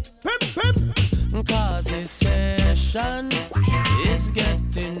tonight. Cause this session is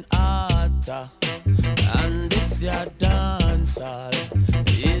getting hotter. And this your dancehall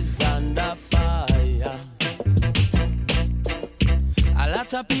is under fire. A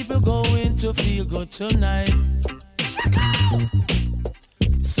lot of people going to feel good tonight.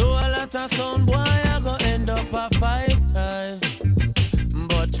 So a lot of sound boy are gonna end up a fight.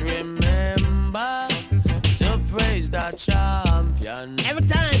 But remember to praise the champion every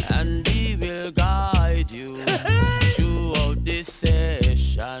time, and he will guide you throughout this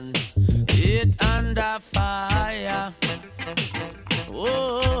session. It under fire.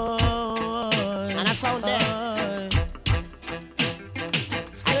 Oh, and I sound there.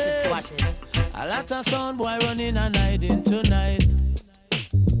 A lot of sound boy running and hiding tonight.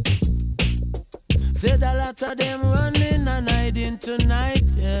 Said a lot of them running and hiding tonight,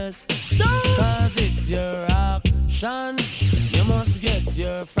 yes. Cause it's your action. You must get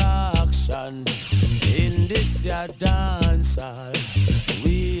your fraction. In this your dancehall,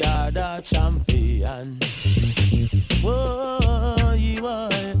 we are the champion. Whoa, you are.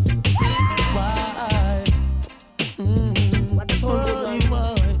 Why? What is all you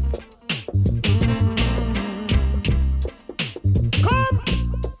are. Come!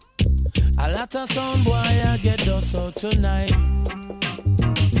 A lot of sound boy I get dust out tonight.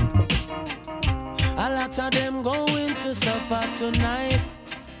 A lot of them going to suffer tonight.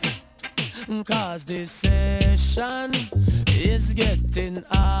 Cause this session is getting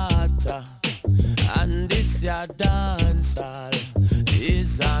hotter. And this your dancehall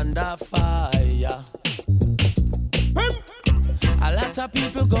is under fire. A lot of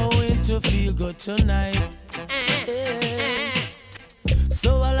people going to feel good tonight.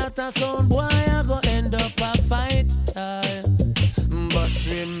 So a lot of sound boy are gonna end up a fight. But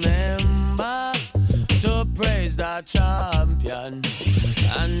remember to praise the champion,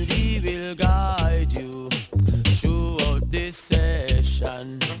 and he will guide you throughout this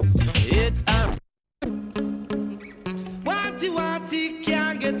session. It's Watty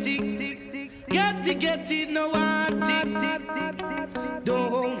can't get it. Get it, no want it.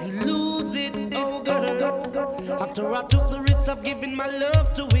 Don't lose it, oh girl. After After I took the risk of giving my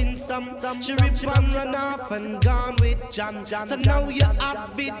love to win some, she rip and run off and gone with John. So now you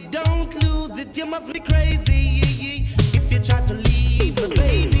have it, don't lose it. You must be crazy if you try to leave me,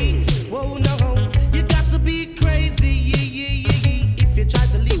 baby. Whoa, no, you got to be crazy if you try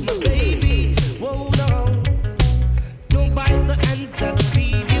to leave me, baby. Whoa, no, don't bite the hands that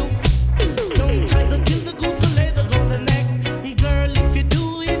feed you. Don't try to kill the goose or lay the golden egg. Girl, if you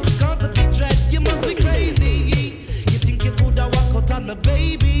do, it's gonna be dread. You must be crazy. You think you could have walk out on me,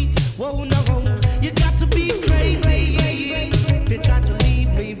 baby? Whoa, no, you got to be crazy if you try to leave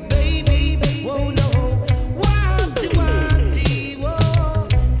me, baby. Whoa, no, wanty, whoa,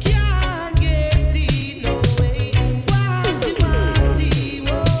 can't get it, no way. Wanty,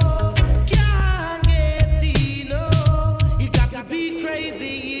 whoa, can't get it, no. You got to be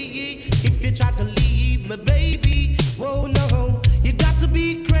crazy if you try to leave me, baby. Whoa, no, you got to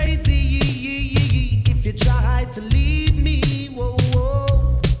be crazy if you try to leave me. Whoa,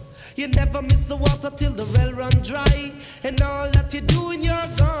 whoa. You never miss the water till the well run dry, and all that you're doing, you're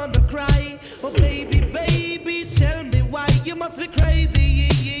gonna cry. Oh, baby, baby, tell me why you must be crazy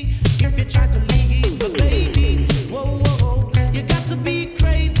if you try to leave me, baby. Whoa, whoa, you got to be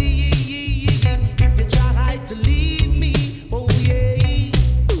crazy if you try to leave me. Oh, yeah.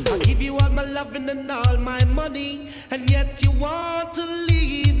 I give you all my loving and all my money, and yet you want to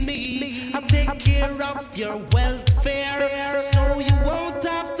leave me. I take care of your welfare, so you won't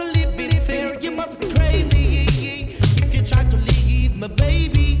have to live in fear. You must be crazy if you try to leave me,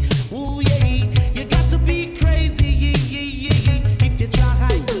 baby. Ooh, yeah. You got to be crazy if you try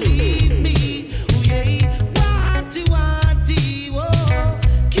to leave me. Ooh, yeah. Wanty, whoa,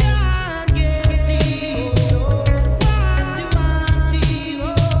 can't get it. Wanty,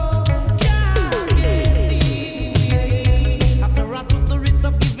 whoa, can't get it. Yeah. After I took the risk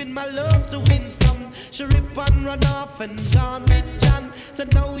of giving my love to win some, she rip and run off and gone with John. So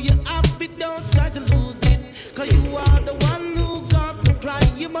now you have it, don't try to lose it, 'cause you are the one who got to cry.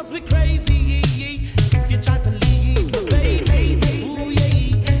 You must be crazy if you try to leave me, baby. Ooh, yeah.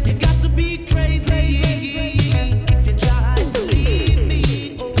 You got to be crazy if you try to leave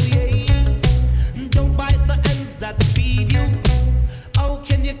me. Oh, yeah. Don't bite the hands that feed you. How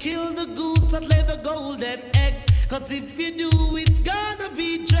can you kill the goose and lay the golden egg? 'Cause if you do, it's gonna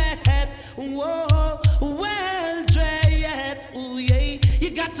be dread. Whoa, well, dread. Ooh, yeah. You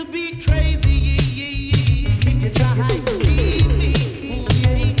got to be crazy if you try to leave me. Ooh,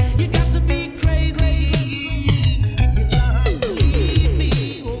 yeah. You got to be crazy if you try to leave me.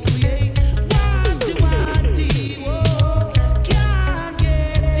 Oh, yeah. Wanty, whoa, can't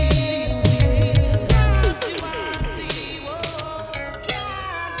get it. Ooh, yeah. Wanty, whoa,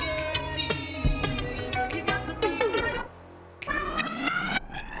 can't get it. You got to be crazy.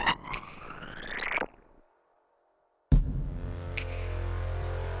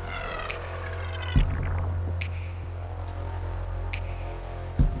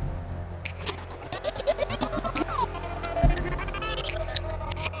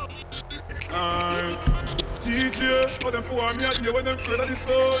 DJ, but them for me here when them afraid of the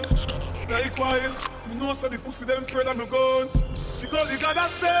sun. Likewise, you know so the pussy them afraid of me gun. Because you got that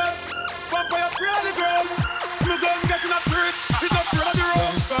step, vampire afraid of the ground. Me gun get in a spirit, it's not afraid of the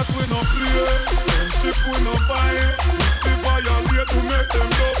road. Start we no play, friendship we no buy. We see violate, we make them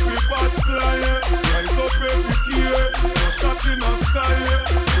go be bad fly. Rise up every key, no shot in the sky.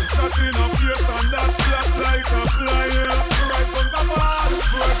 Good shot in the face and that flat like a fly. Rise guns are bad,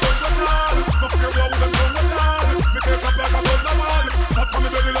 rise guns are bad. No fear what we them done with all. Me take up like a gun the wall. Tap on me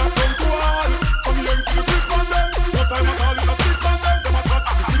belly like gun to all. So me empty the grip on them. No time at all, it's a stick on them. Them a chat,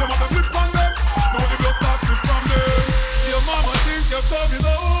 see them at the grip on them. Now the blood starts to from them. Your mama think you're coming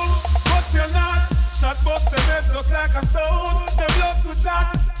home, but you're not. Shot bust them head just like a stone. Them love to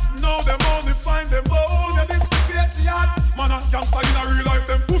chat, now them only find them bone. Yeah, this patriot, man a gangster in a real life.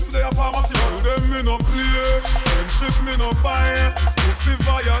 Them pussy they a pharmacy. Tell them me no play, friendship me no buy. Pussy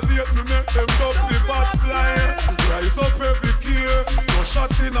violate me make them top the bad fly. Rise up every key, no shot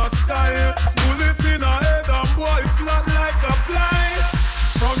in a sky. Bullet in a head and boy flat like a fly.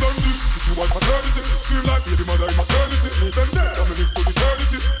 Found on this, if you want paternity, scream like baby mother in maternity. Them dead and me live to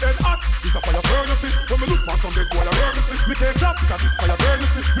eternity. Dead hot, it's a fire furnace. When me look past some dead boy I burn me see. Me can't clap, it's a big fire burn me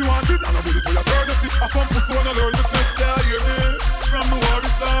see. Me want it and a bullet boy I burn me see. A some pussy wanna learn me see. Yeah, hear me, from the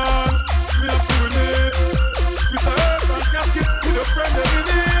horizon, me a feeling it. With a earth and casket, with a friend every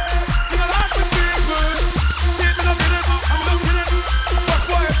day. You know laugh with people, keep me no minute, I'm just kidding. What's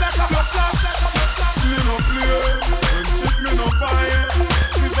boy, it's like a blood clot. Me no play, friendship me no buy.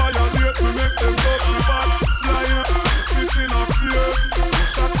 See violate, me make them go to bad fly. Sit in a face,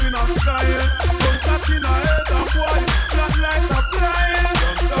 shot in a sky, gun shot in a head and boy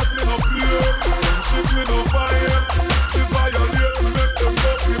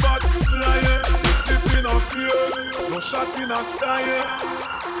Rasta, yeah.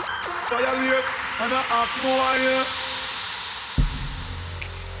 Violate, and I ask me why, yeah.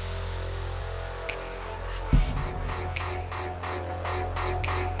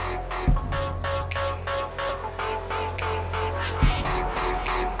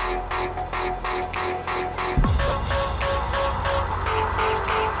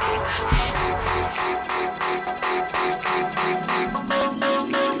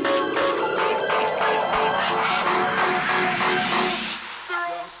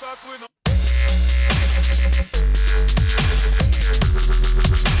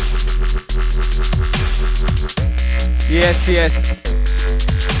 Yes, yes.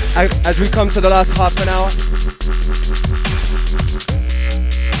 As we come to the last half an hour,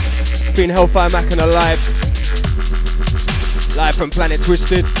 it's been Hellfire Machina live from Planet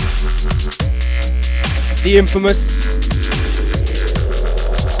Twisted, the infamous.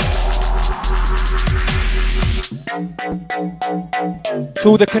 To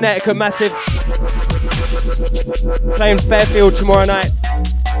all the Connecticut Massive, playing Fairfield tomorrow night.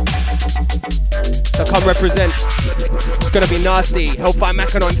 So come represent. It's gonna be nasty. Hellfire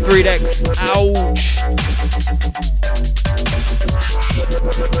Machina on 3 decks. Ouch.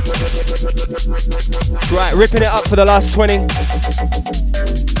 Right, ripping it up for the last 20.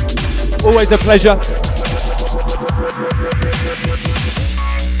 Always a pleasure.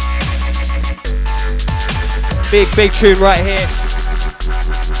 Big tune right here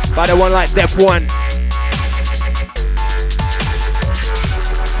by the one like Def One.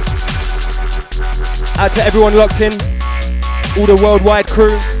 Out to everyone locked in, all the worldwide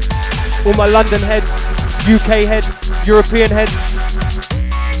crew, all my London heads, UK heads, European heads,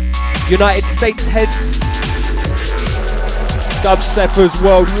 United States heads, dubsteppers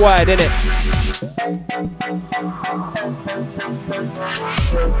worldwide, innit?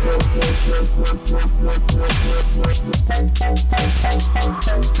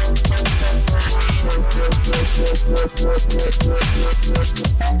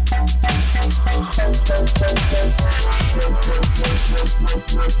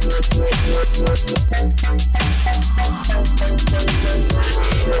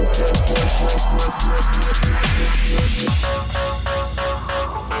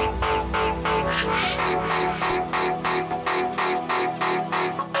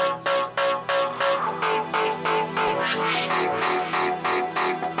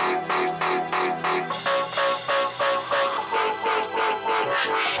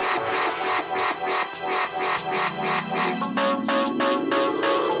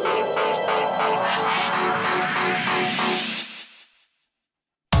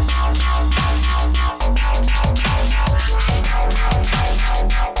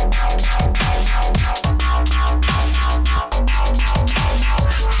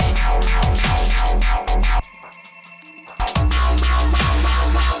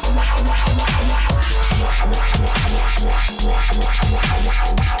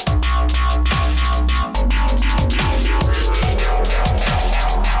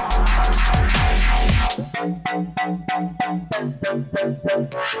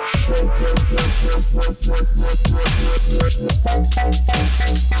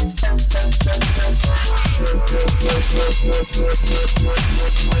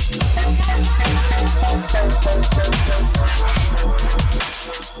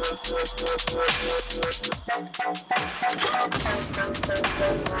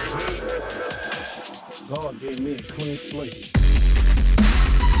 God gave me a clean slate.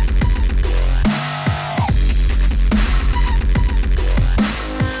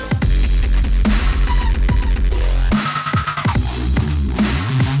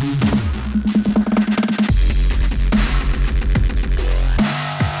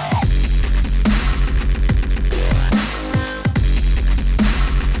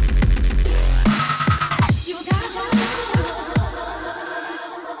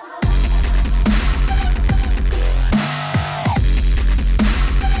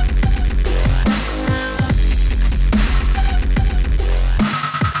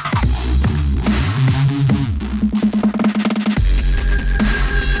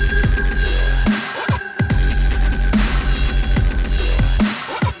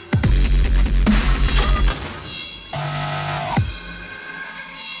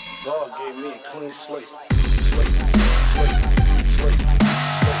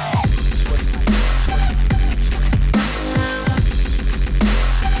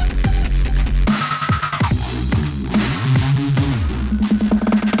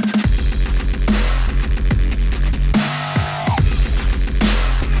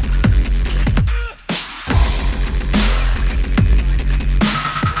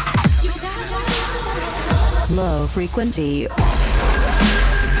 frequency.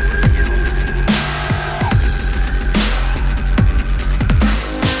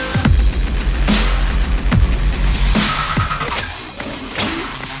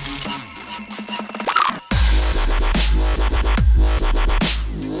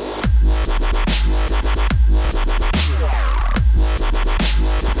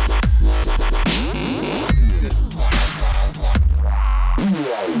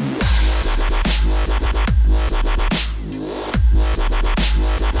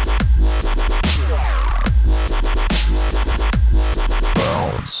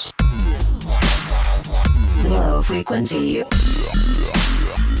 Low frequency.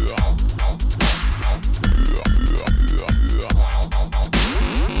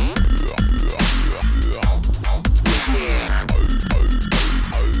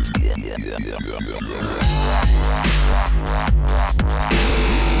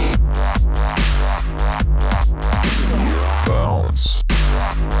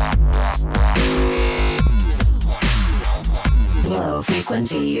 Low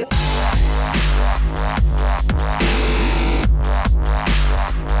frequency.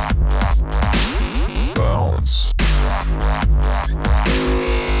 Bounce.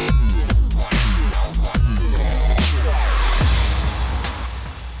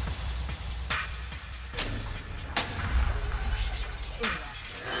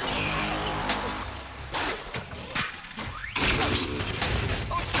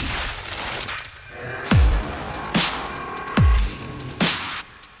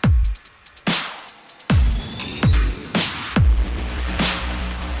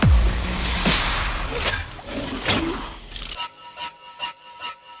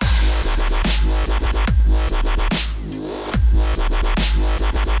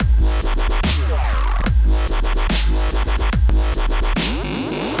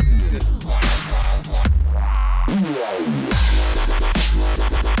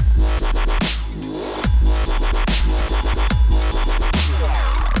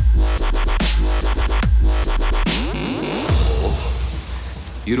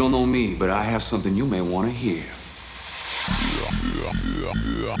 You don't know me, but I have something you may want to hear.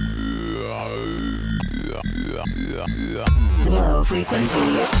 Low frequency.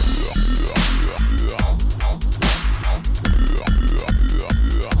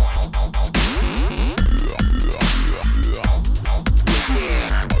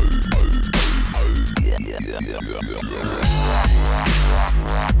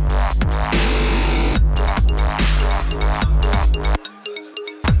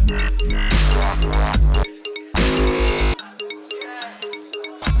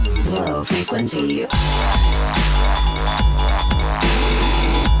 Low frequency.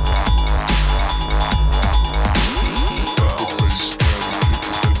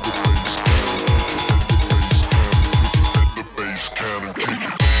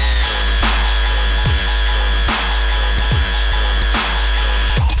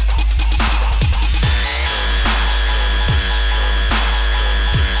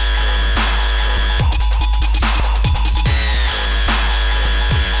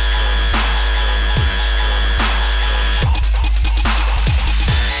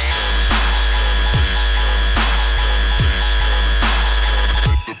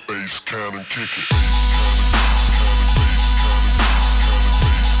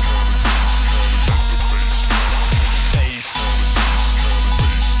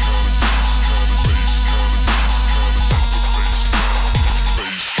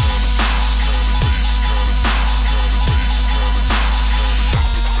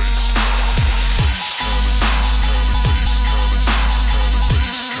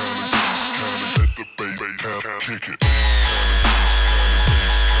 Kick it.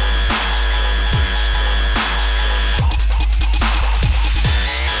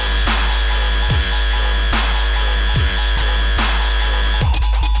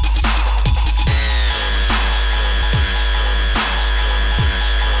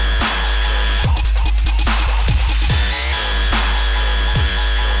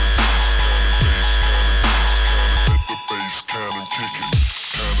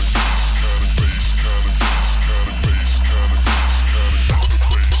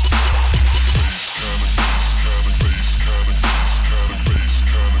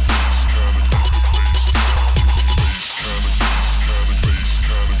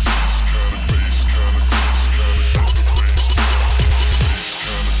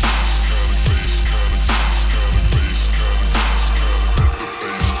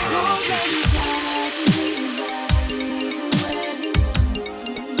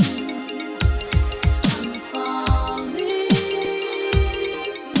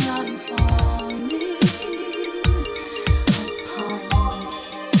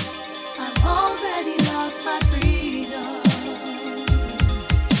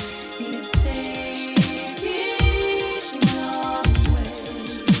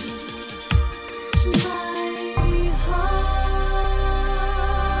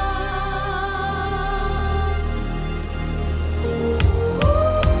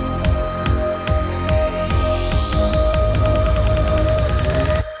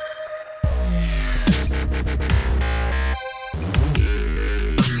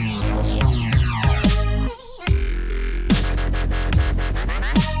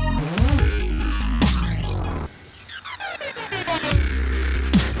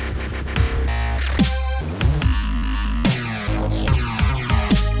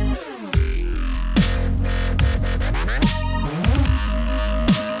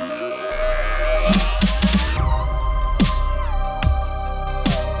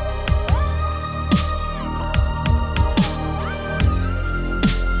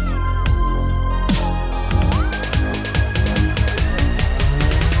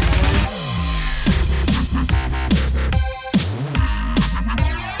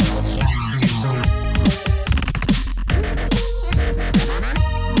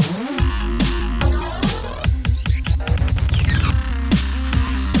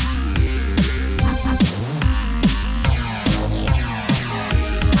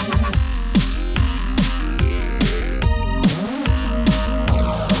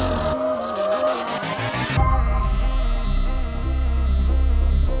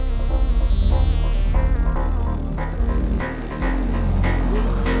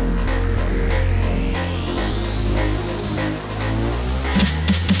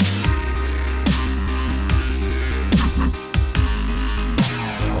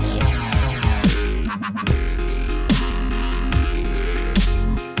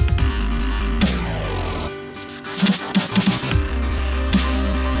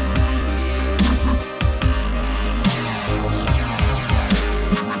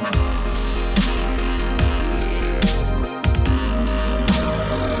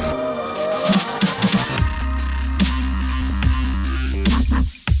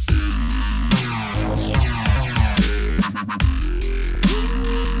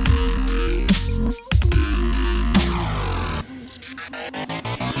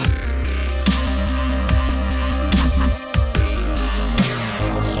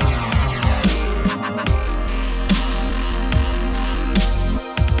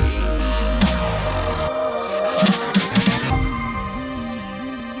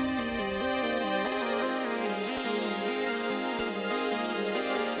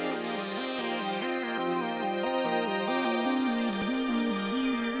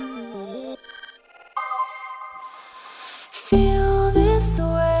 Feel this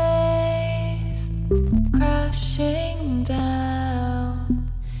wave crashing down,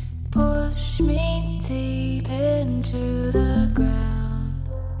 push me deep into the ground,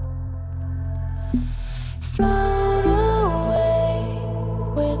 float away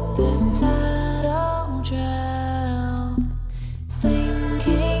with the tide, I'll drown,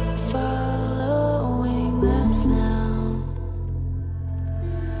 sinking, following the sound,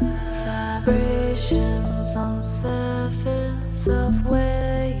 vibrations on the surface of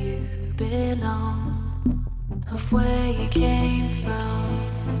where you belong, of where you came from.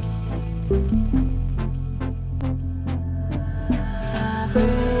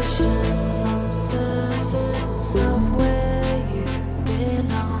 Vibrations on the surface of where you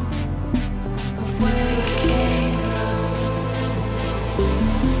belong, of where you came from.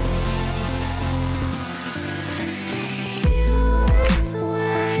 Feel this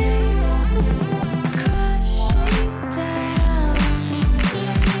wave crashing down,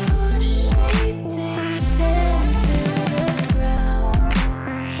 push me deep into the ground,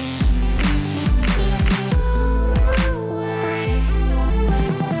 float away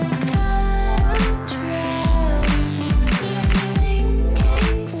with the tide, I'll drown,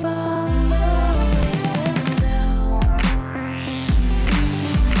 sinking, following the sound. Submerged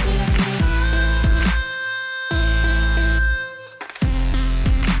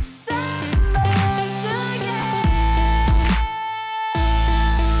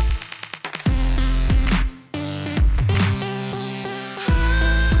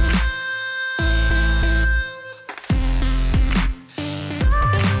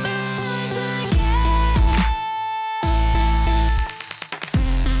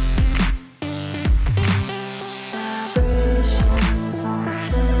vibrations on the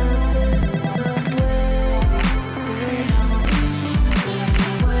surface of where you belong,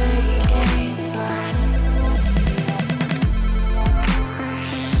 where you came from.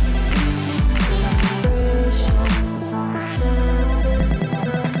 Vibrations on the surface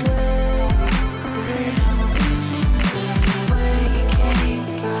of where you belong, where you came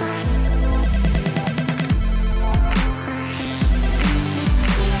from.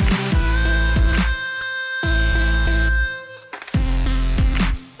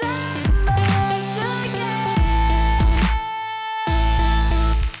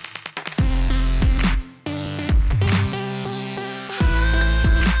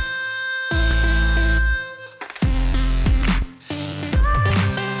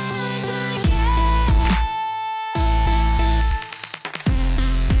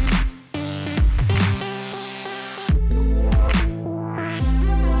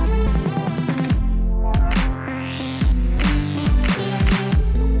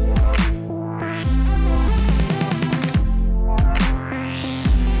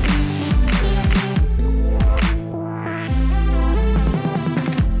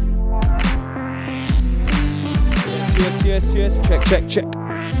 Yes. Check.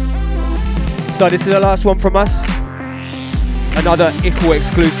 So this is the last one from us. Another Ickle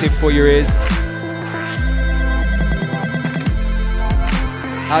exclusive for your ears.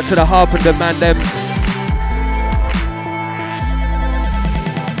 Out to the Harpender Mandems.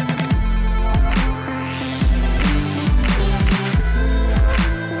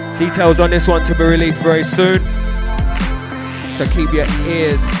 Details on this one to be released very soon. So keep your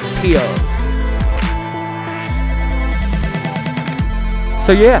ears peeled.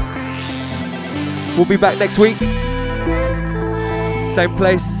 So yeah, we'll be back next week. Same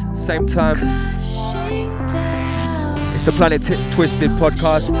place, same time. It's the Planet Twisted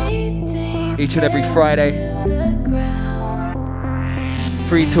podcast. Each and every Friday.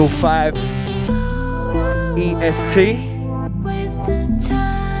 3 till 5 EST.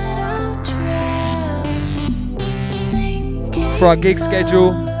 For our gig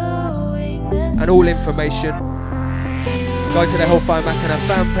schedule and all information, go to the Hellfire Mackinac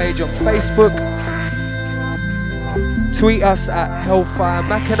fan page on Facebook. Tweet us at Hellfire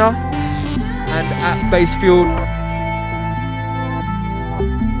Mackinac and at Bassfuel.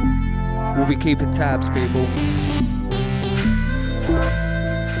 We'll be keeping tabs, people.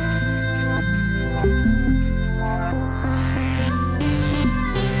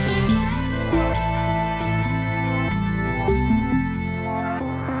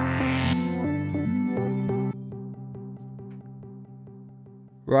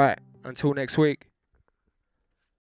 Right, until next week.